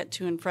needs to get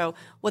to and fro,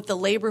 what the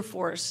labor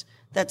force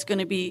that's going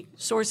to be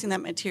sourcing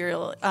that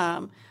material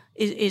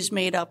is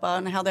made up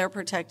on, how they're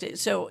protected.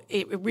 So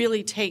it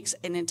really takes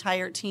an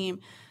entire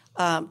team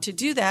to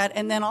do that.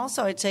 And then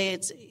also I'd say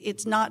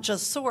it's not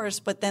just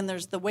source, but then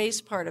there's the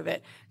waste part of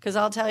it. Because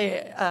I'll tell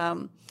you,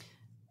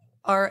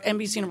 our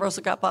NBC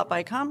Universal got bought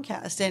by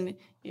Comcast, and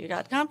you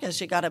got Comcast,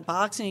 you got a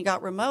box, and you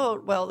got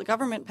remote. Well, the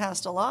government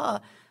passed a law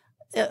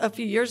a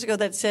few years ago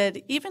that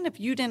said even if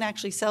you didn't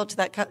actually sell to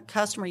that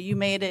customer, you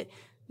made it,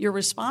 you're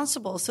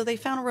responsible. So they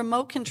found a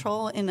remote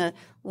control in a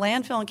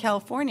landfill in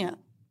California.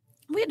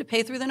 We had to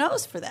pay through the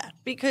nose for that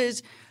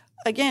because,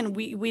 again,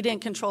 we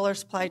didn't control our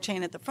supply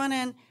chain at the front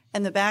end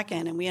and the back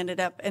end, and we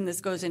ended up, and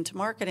this goes into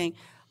marketing,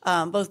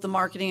 both the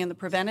marketing and the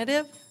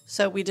preventative.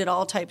 So we did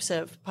all types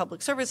of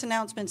public service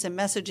announcements and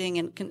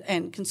messaging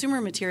and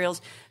consumer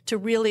materials to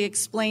really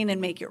explain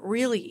and make it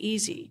really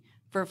easy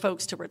for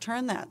folks to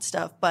return that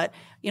stuff. But,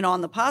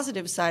 on the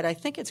positive side, I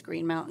think it's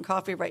Green Mountain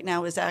Coffee right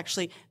now is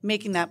actually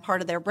making that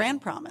part of their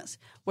brand promise,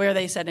 where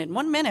they said, in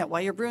 1 minute,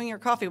 while you're brewing your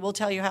coffee, we'll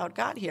tell you how it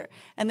got here.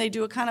 And they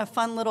do a kind of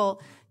fun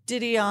little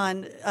ditty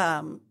on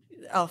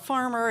a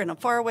farmer in a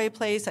faraway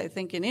place, I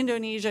think in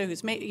Indonesia,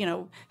 who's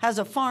has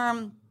a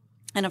farm,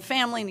 and a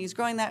family, and he's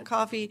growing that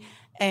coffee,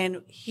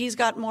 and he's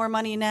got more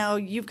money now.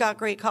 You've got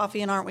great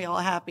coffee, and aren't we all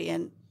happy?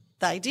 And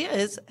the idea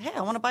is, hey,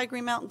 I want to buy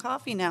Green Mountain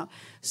coffee now.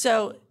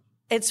 So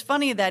it's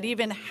funny that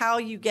even how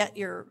you get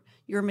your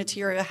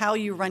material, how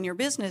you run your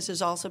business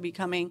is also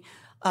becoming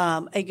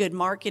a good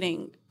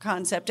marketing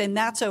concept. And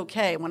that's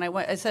okay. When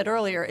I said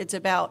earlier, it's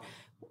about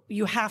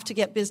you have to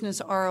get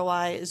business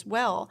ROI as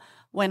well.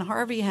 When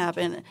Harvey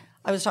happened,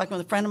 I was talking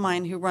with a friend of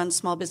mine who runs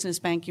small business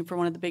banking for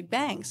one of the big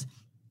banks.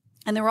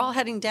 And they were all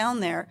heading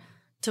down there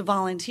to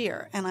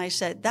volunteer. And I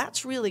said,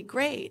 that's really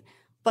great,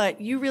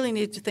 but you really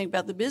need to think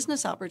about the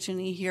business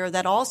opportunity here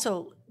that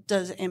also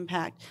does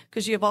impact,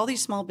 because you have all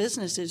these small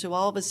businesses who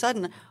all of a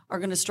sudden are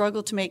going to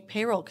struggle to make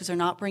payroll because they're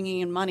not bringing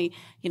in money,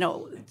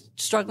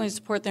 struggling to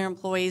support their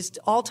employees,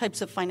 all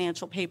types of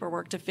financial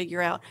paperwork to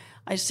figure out.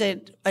 I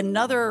said,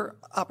 another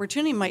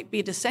opportunity might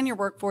be to send your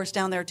workforce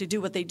down there to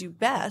do what they do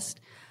best,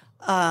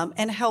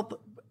 and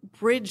help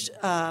bridge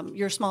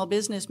your small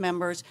business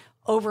members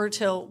over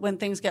till when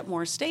things get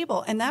more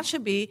stable. And that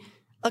should be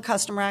a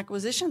customer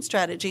acquisition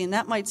strategy. And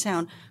that might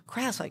sound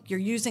crass, like you're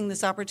using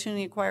this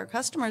opportunity to acquire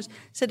customers. I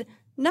said,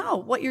 no,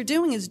 what you're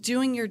doing is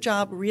doing your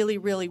job really,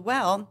 really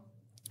well.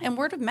 And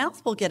word of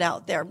mouth will get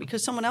out there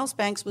because someone else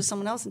banks with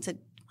someone else and said,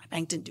 my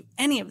bank didn't do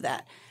any of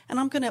that. And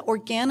I'm going to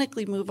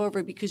organically move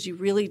over because you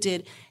really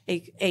did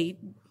a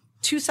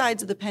two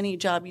sides of the penny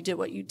job. You did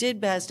what you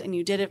did best, and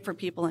you did it for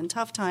people in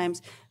tough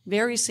times.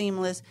 Very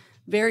seamless,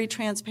 very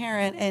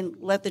transparent, and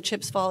let the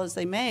chips fall as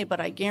they may. But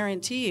I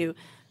guarantee you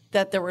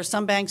that there were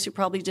some banks who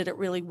probably did it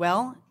really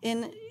well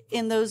in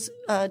those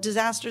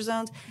disaster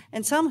zones,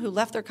 and some who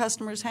left their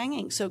customers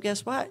hanging. So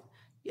guess what?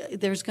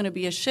 There's going to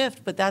be a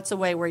shift, but that's a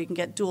way where you can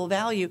get dual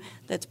value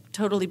that's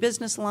totally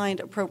business aligned,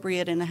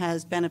 appropriate, and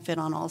has benefit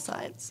on all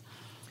sides.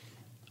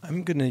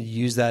 I'm going to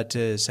use that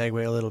to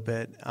segue a little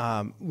bit.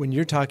 When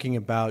you're talking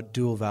about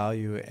dual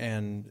value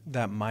and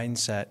that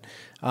mindset,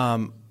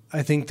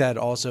 I think that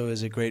also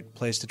is a great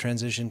place to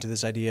transition to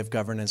this idea of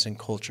governance and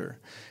culture.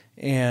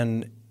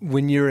 And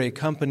when you're a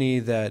company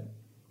that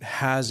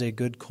has a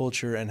good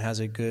culture and has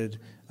a good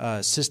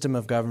system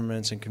of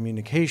governance and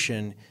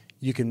communication,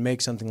 you can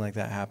make something like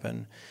that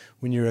happen.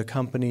 When you're a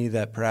company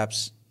that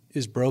perhaps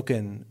is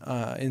broken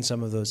in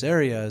some of those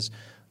areas,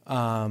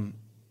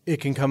 it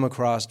can come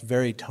across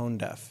very tone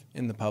deaf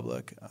in the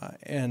public.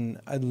 And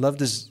I'd love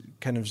to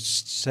kind of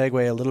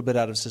segue a little bit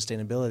out of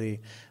sustainability,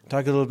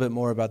 talk a little bit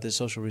more about the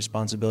social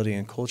responsibility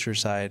and culture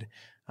side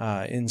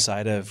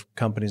inside of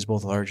companies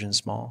both large and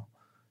small.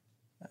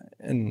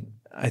 And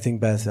I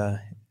think, Beth...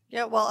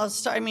 Yeah, well, I'll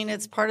start. I mean,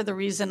 it's part of the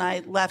reason I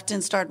left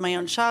and started my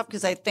own shop,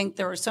 because I think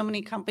there were so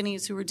many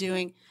companies who were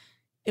doing,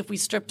 if we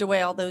stripped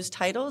away all those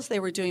titles, they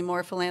were doing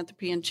more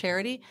philanthropy and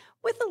charity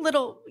with a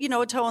little,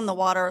 a toe in the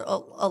water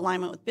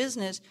alignment with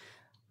business.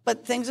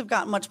 But things have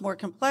gotten much more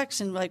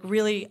complex and like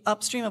really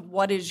upstream of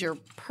what is your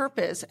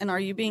purpose, and are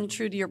you being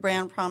true to your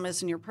brand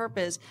promise and your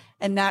purpose?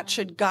 And that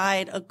should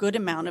guide a good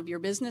amount of your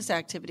business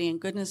activity. And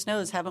goodness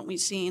knows, haven't we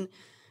seen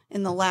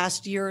in the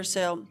last year or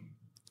so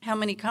how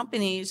many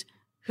companies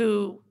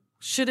who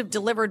should have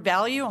delivered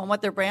value on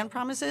what their brand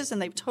promise is,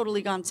 and they've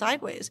totally gone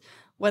sideways,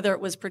 whether it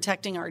was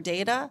protecting our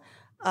data,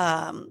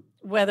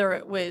 whether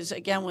it was,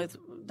 again, with,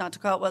 not to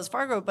call it Wells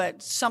Fargo,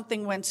 but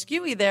something went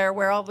skewy there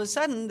where all of a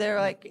sudden they're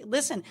like,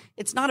 listen,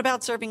 it's not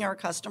about serving our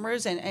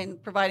customers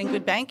and providing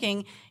good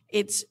banking.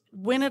 It's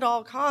win at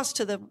all costs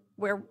to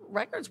where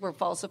records were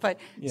falsified.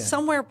 Yeah.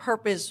 Somewhere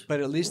purpose.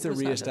 But at least they're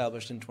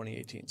reestablished in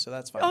 2018, so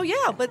that's fine. Oh,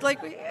 yeah, but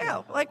like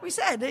we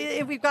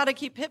said, we've got to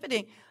keep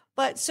pivoting.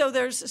 But so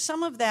there's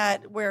some of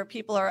that where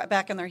people are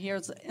back on their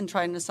heels and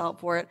trying to solve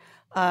for it,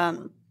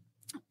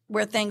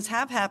 where things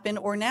have happened,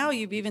 or now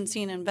you've even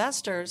seen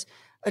investors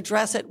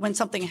address it when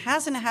something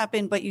hasn't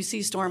happened, but you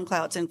see storm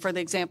clouds. And for the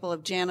example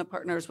of JANA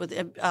Partners with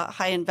a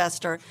high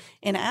investor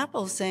in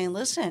Apple saying,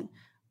 listen,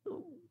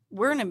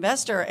 we're an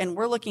investor and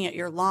we're looking at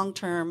your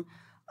long-term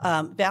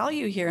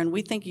value here, and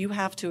we think you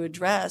have to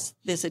address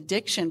this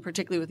addiction,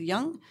 particularly with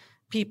young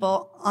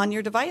people, on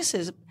your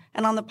devices.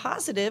 And on the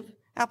positive,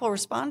 Apple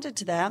responded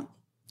to that,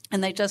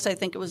 and they just, I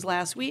think it was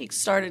last week,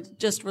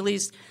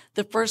 released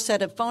the first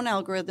set of phone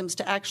algorithms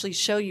to actually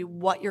show you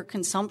what your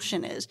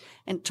consumption is,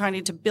 and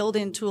trying to build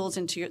in tools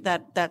into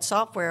that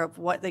software of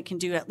what they can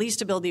do, at least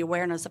to build the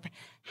awareness of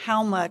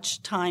how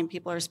much time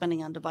people are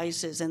spending on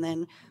devices. And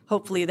then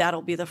hopefully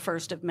that'll be the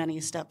first of many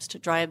steps to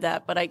drive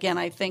that. But again,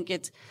 I think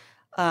it's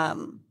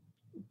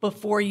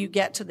before you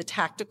get to the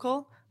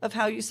tactical of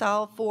how you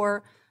solve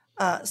for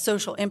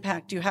social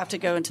impact, you have to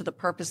go into the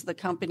purpose of the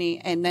company,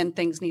 and then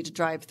things need to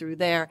drive through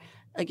there.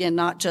 Again,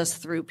 not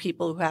just through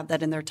people who have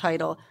that in their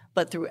title,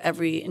 but through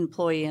every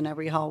employee in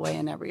every hallway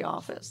in every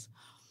office.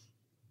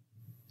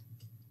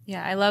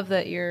 Yeah, I love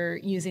that you're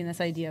using this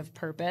idea of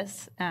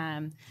purpose.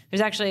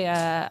 There's actually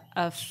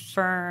a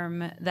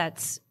firm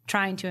that's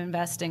trying to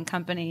invest in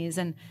companies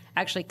and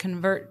actually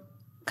convert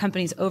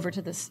companies over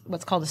to this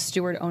what's called a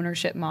steward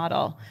ownership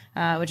model,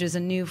 which is a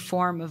new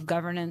form of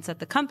governance at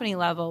the company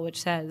level,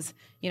 which says,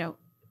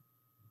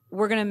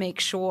 we're going to make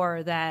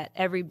sure that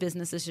every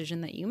business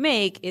decision that you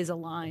make is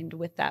aligned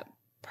with that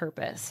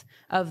purpose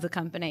of the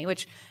company,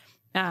 which,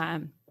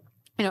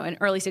 in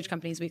early stage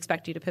companies, we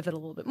expect you to pivot a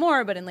little bit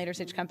more, but in later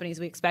stage companies,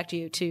 we expect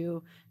you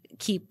to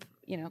keep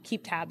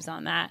tabs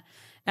on that.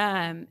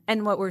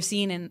 And what we're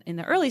seeing in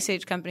the early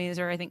stage companies,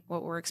 or I think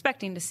what we're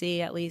expecting to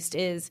see at least,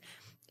 is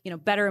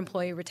better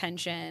employee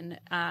retention,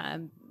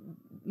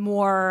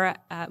 more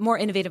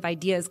innovative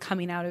ideas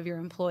coming out of your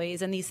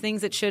employees, and these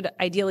things that should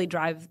ideally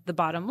drive the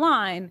bottom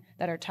line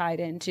that are tied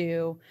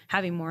into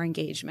having more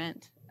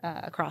engagement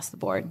across the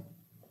board.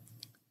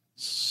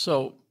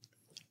 So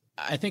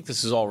I think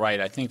this is all right.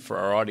 I think for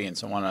our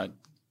audience, I want to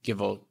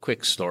give a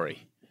quick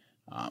story.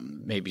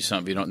 Maybe some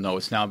of you don't know.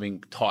 It's now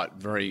being taught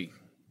very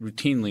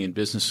routinely in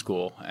business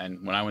school.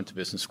 And when I went to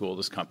business school,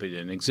 this company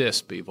didn't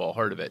exist, but you've all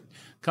heard of it.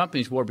 The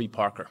company's Warby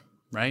Parker,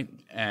 right?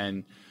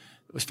 And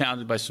it was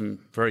founded by some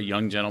very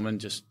young gentlemen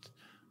just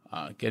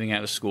getting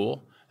out of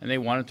school, and they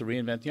wanted to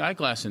reinvent the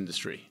eyeglass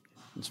industry.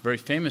 It's a very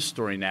famous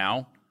story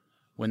now.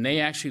 When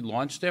they actually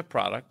launched their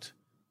product,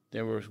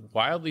 they were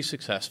wildly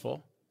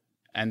successful,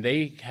 and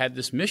they had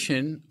this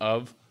mission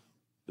of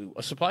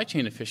a supply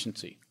chain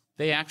efficiency.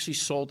 They actually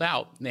sold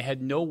out, and they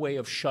had no way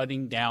of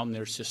shutting down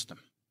their system.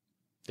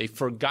 They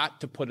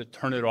forgot to put a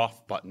turn it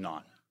off button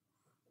on.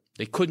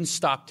 They couldn't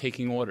stop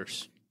taking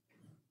orders.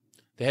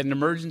 They had an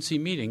emergency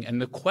meeting,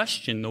 and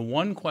the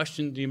one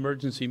question of the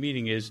emergency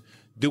meeting is,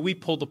 do we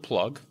pull the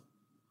plug,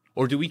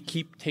 or do we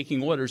keep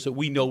taking orders that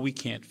we know we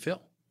can't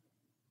fill?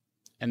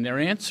 And their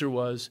answer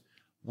was,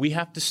 we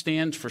have to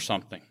stand for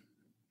something.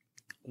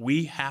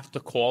 We have to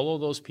call all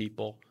those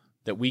people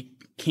that we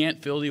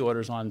can't fill the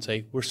orders on and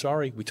say, we're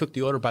sorry, we took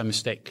the order by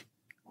mistake.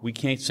 We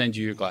can't send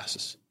you your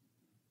glasses,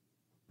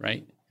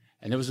 right?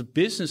 And there was a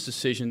business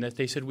decision that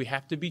they said we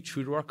have to be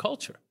true to our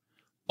culture.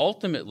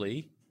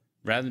 Ultimately,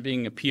 rather than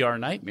being a PR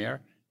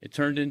nightmare, it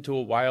turned into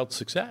a wild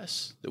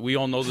success that we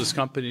all know this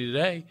company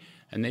today.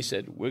 And they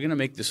said, we're going to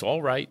make this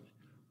all right.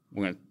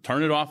 We're going to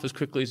turn it off as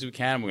quickly as we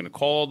can. We're going to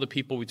call the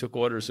people we took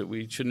orders that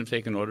we shouldn't have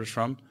taken orders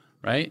from,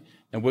 right?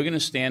 And we're going to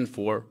stand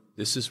for,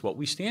 this is what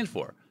we stand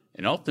for.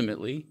 And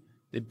ultimately,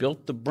 they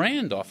built the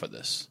brand off of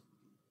this,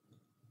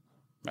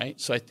 right?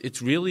 So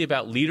it's really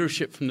about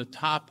leadership from the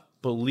top,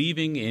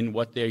 believing in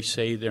what they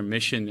say their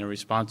mission, their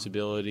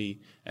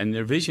responsibility, and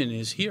their vision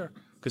is here,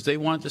 because they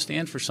wanted to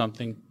stand for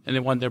something, and they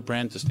wanted their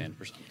brand to stand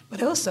for something.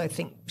 But also, I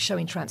think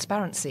showing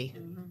transparency,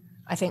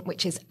 I think,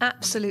 which is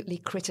absolutely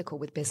critical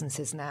with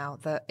businesses now,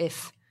 that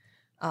if,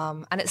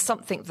 and it's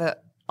something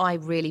that I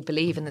really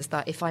believe in, is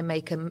that if I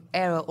make an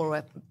error or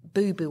a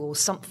boo-boo or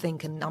something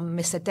and I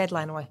miss a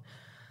deadline, or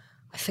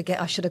I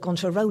forget I should have gone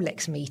to a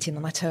Rolex meeting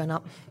and I turn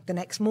up the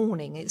next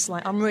morning, it's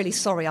like, I'm really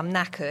sorry, I'm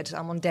knackered,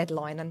 I'm on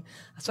deadline. And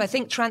so I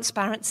think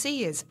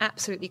transparency is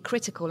absolutely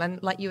critical.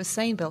 And like you were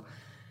saying, Bill,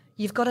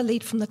 you've got to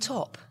lead from the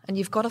top, and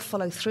you've got to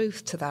follow through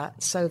to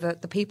that so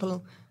that the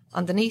people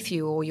underneath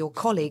you or your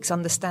colleagues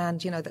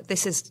understand, that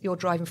this is your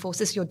driving force,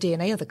 this is your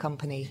DNA of the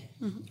company.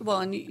 Mm-hmm. Well,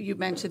 and you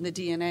mentioned the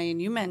DNA,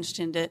 and you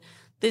mentioned it.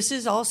 This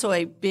is also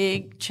a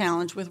big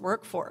challenge with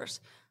workforce.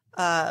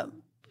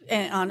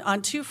 And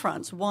on two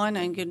fronts. One,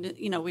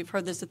 we've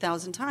heard this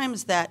 1,000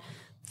 times, that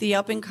the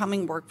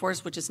up-and-coming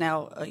workforce, which is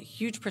now a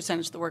huge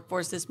percentage of the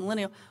workforce, this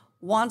millennial,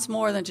 wants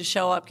more than to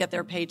show up, get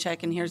their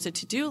paycheck, and here's a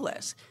to-do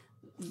list.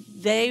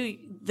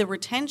 The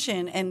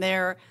retention and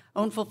their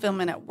own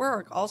fulfillment at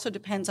work also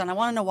depends on, I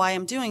want to know why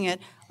I'm doing it.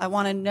 I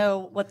want to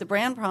know what the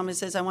brand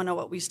promise is. I want to know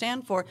what we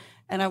stand for.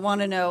 And I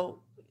want to know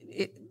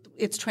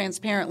it's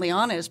transparently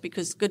honest,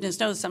 because goodness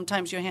knows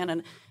sometimes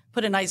you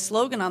put a nice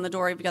slogan on the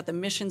door. You've got the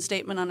mission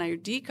statement on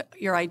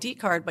your ID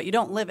card, but you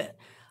don't live it.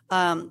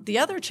 The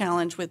other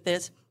challenge with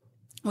this,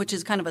 which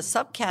is kind of a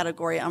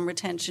subcategory on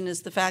retention,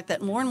 is the fact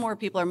that more and more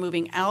people are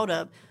moving out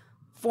of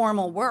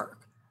formal work.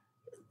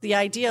 The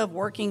idea of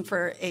working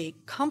for a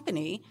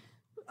company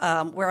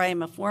where I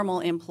am a formal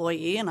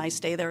employee and I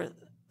stay there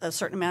a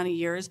certain amount of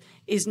years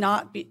is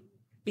not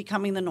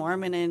becoming the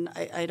norm. And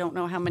I don't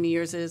know how many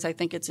years it is. I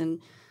think it's in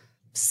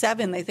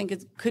 7. They think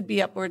it could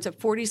be upwards of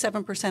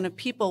 47% of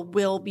people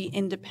will be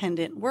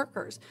independent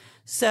workers.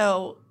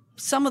 So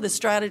some of the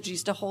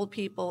strategies to hold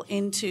people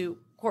into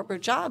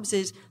corporate jobs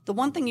is, the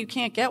one thing you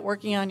can't get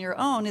working on your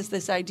own is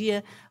this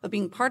idea of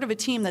being part of a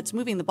team that's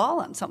moving the ball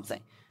on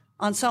something,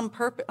 on some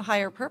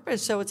higher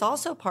purpose. So it's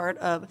also part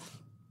of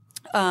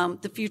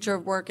the future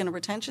of work and a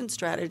retention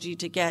strategy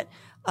to get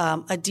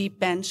a deep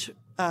bench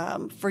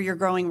for your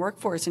growing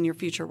workforce and your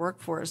future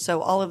workforce.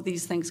 So all of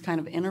these things kind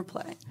of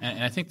interplay.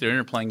 And I think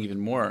they're interplaying even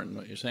more in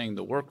what you're saying.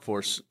 The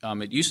workforce,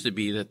 it used to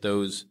be that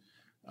those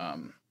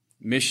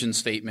mission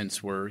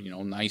statements were,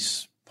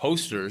 nice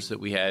posters that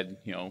we had,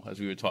 as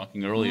we were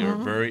talking earlier,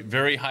 very,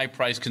 very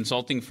high-priced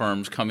consulting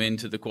firms come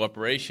into the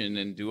corporation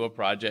and do a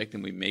project,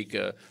 and we make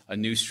a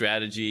new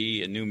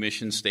strategy, a new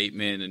mission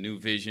statement, a new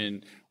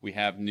vision. We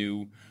have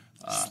new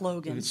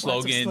slogans,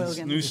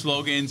 new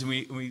slogans.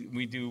 We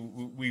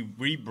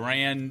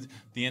rebrand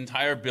the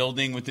entire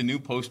building with the new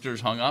posters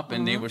hung up,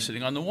 and they were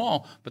sitting on the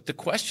wall. But the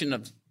question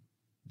of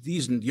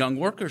these young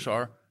workers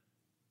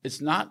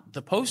it's not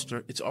the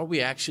poster. It's, are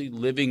we actually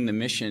living the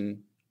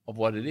mission of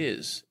what it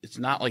is. It's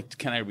not like,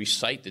 can I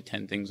recite the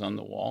 10 things on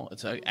the wall?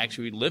 It's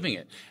actually living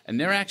it. And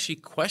they're actually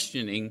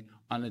questioning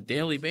on a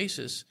daily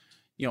basis,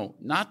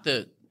 not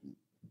the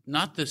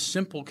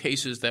simple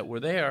cases that were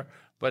there,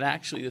 but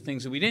actually the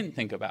things that we didn't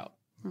think about.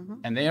 Mm-hmm.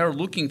 And they are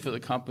looking for the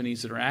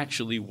companies that are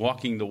actually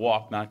walking the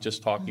walk, not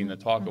just talking the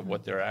talk of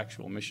what their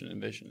actual mission and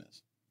vision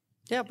is.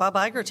 Yeah, Bob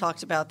Iger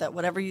talked about that.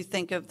 Whatever you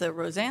think of the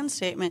Roseanne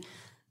statement,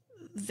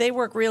 they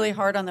work really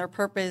hard on their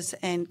purpose,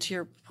 and to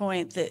your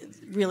point, that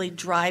really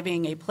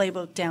driving a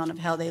playbook down of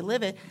how they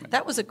live it. Right.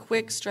 That was a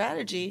quick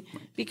strategy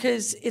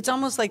because it's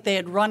almost like they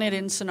had run it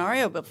in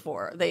scenario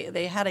before.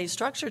 They had a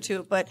structure to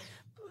it, but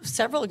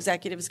several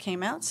executives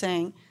came out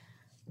saying,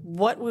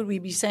 what would we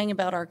be saying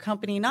about our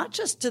company, not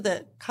just to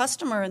the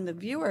customer and the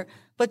viewer,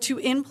 but to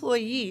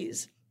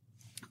employees?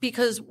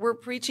 Because we're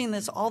preaching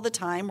this all the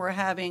time. We're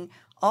having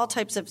all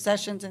types of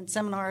sessions and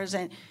seminars,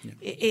 and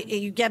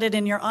you get it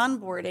in your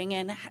onboarding.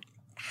 And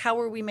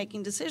how are we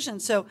making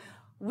decisions? So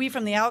we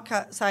from the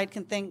outside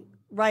can think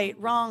right,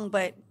 wrong,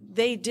 but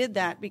they did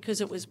that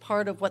because it was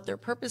part of what their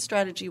purpose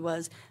strategy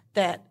was,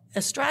 that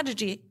a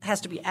strategy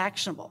has to be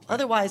actionable.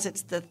 Otherwise,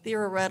 it's the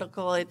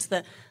theoretical, it's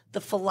the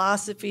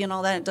philosophy and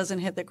all that. It doesn't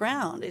hit the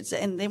ground.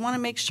 And they want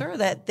to make sure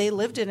that they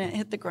lived it and it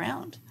hit the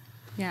ground.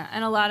 Yeah,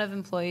 and a lot of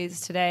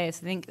employees today, I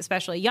think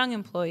especially young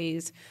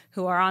employees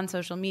who are on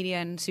social media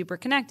and super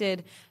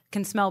connected,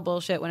 can smell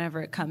bullshit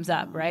whenever it comes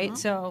up, right? Mm-hmm.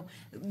 So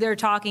they're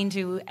talking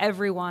to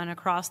everyone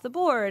across the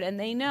board, and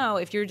they know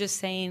if you're just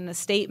saying a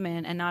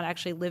statement and not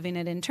actually living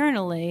it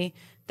internally,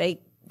 they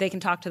can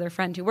talk to their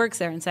friend who works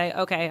there and say,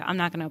 okay, I'm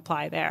not going to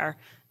apply there.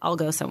 I'll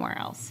go somewhere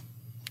else.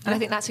 And I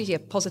think that's usually a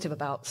positive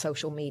about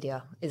social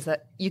media, is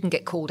that you can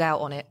get called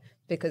out on it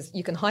because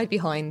you can hide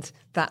behind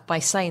that by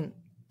saying,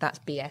 that's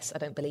BS, I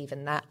don't believe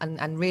in that,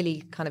 and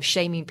really kind of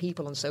shaming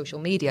people on social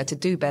media to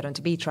do better and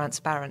to be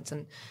transparent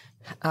and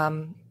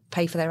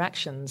pay for their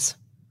actions.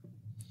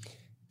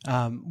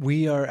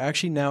 We are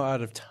actually now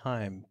out of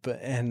time,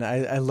 and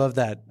I love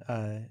that.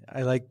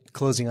 I like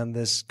closing on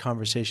this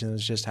conversation that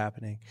was just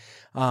happening.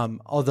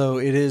 Although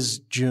it is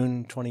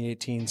June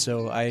 2018,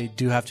 so I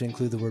do have to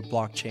include the word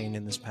blockchain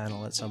in this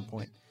panel at some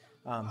point.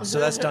 So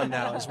that's done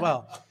now as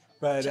well.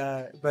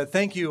 But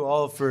thank you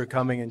all for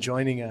coming and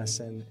joining us,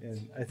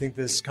 and I think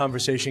this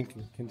conversation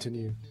can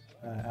continue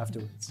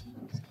afterwards.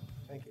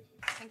 Thank you.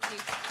 Thank you.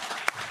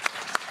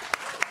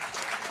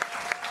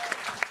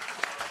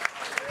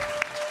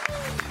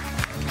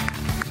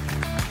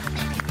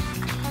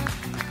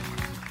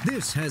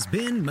 This has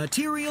been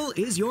Material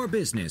is Your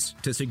Business.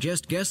 To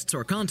suggest guests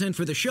or content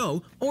for the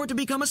show, or to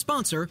become a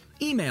sponsor,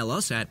 email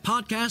us at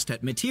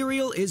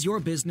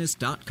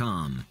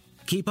podcast@materialisyourbusiness.com.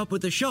 Keep up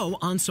with the show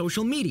on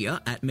social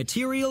media at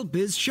Material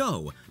Biz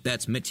Show.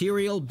 That's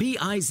Material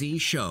B-I-Z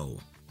Show.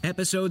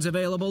 Episodes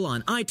available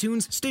on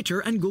iTunes, Stitcher,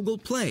 and Google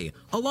Play,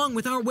 along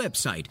with our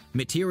website,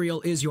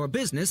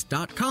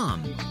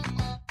 materialisyourbusiness.com.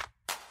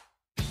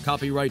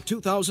 Copyright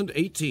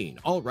 2018,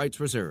 all rights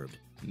reserved.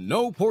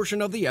 No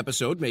portion of the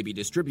episode may be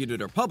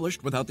distributed or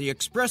published without the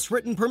express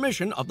written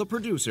permission of the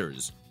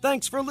producers.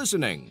 Thanks for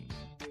listening.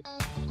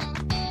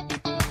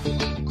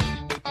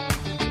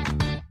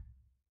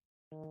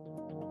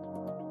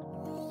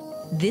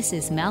 This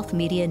is Mouth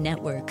Media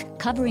Network,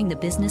 covering the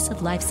business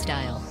of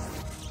lifestyle.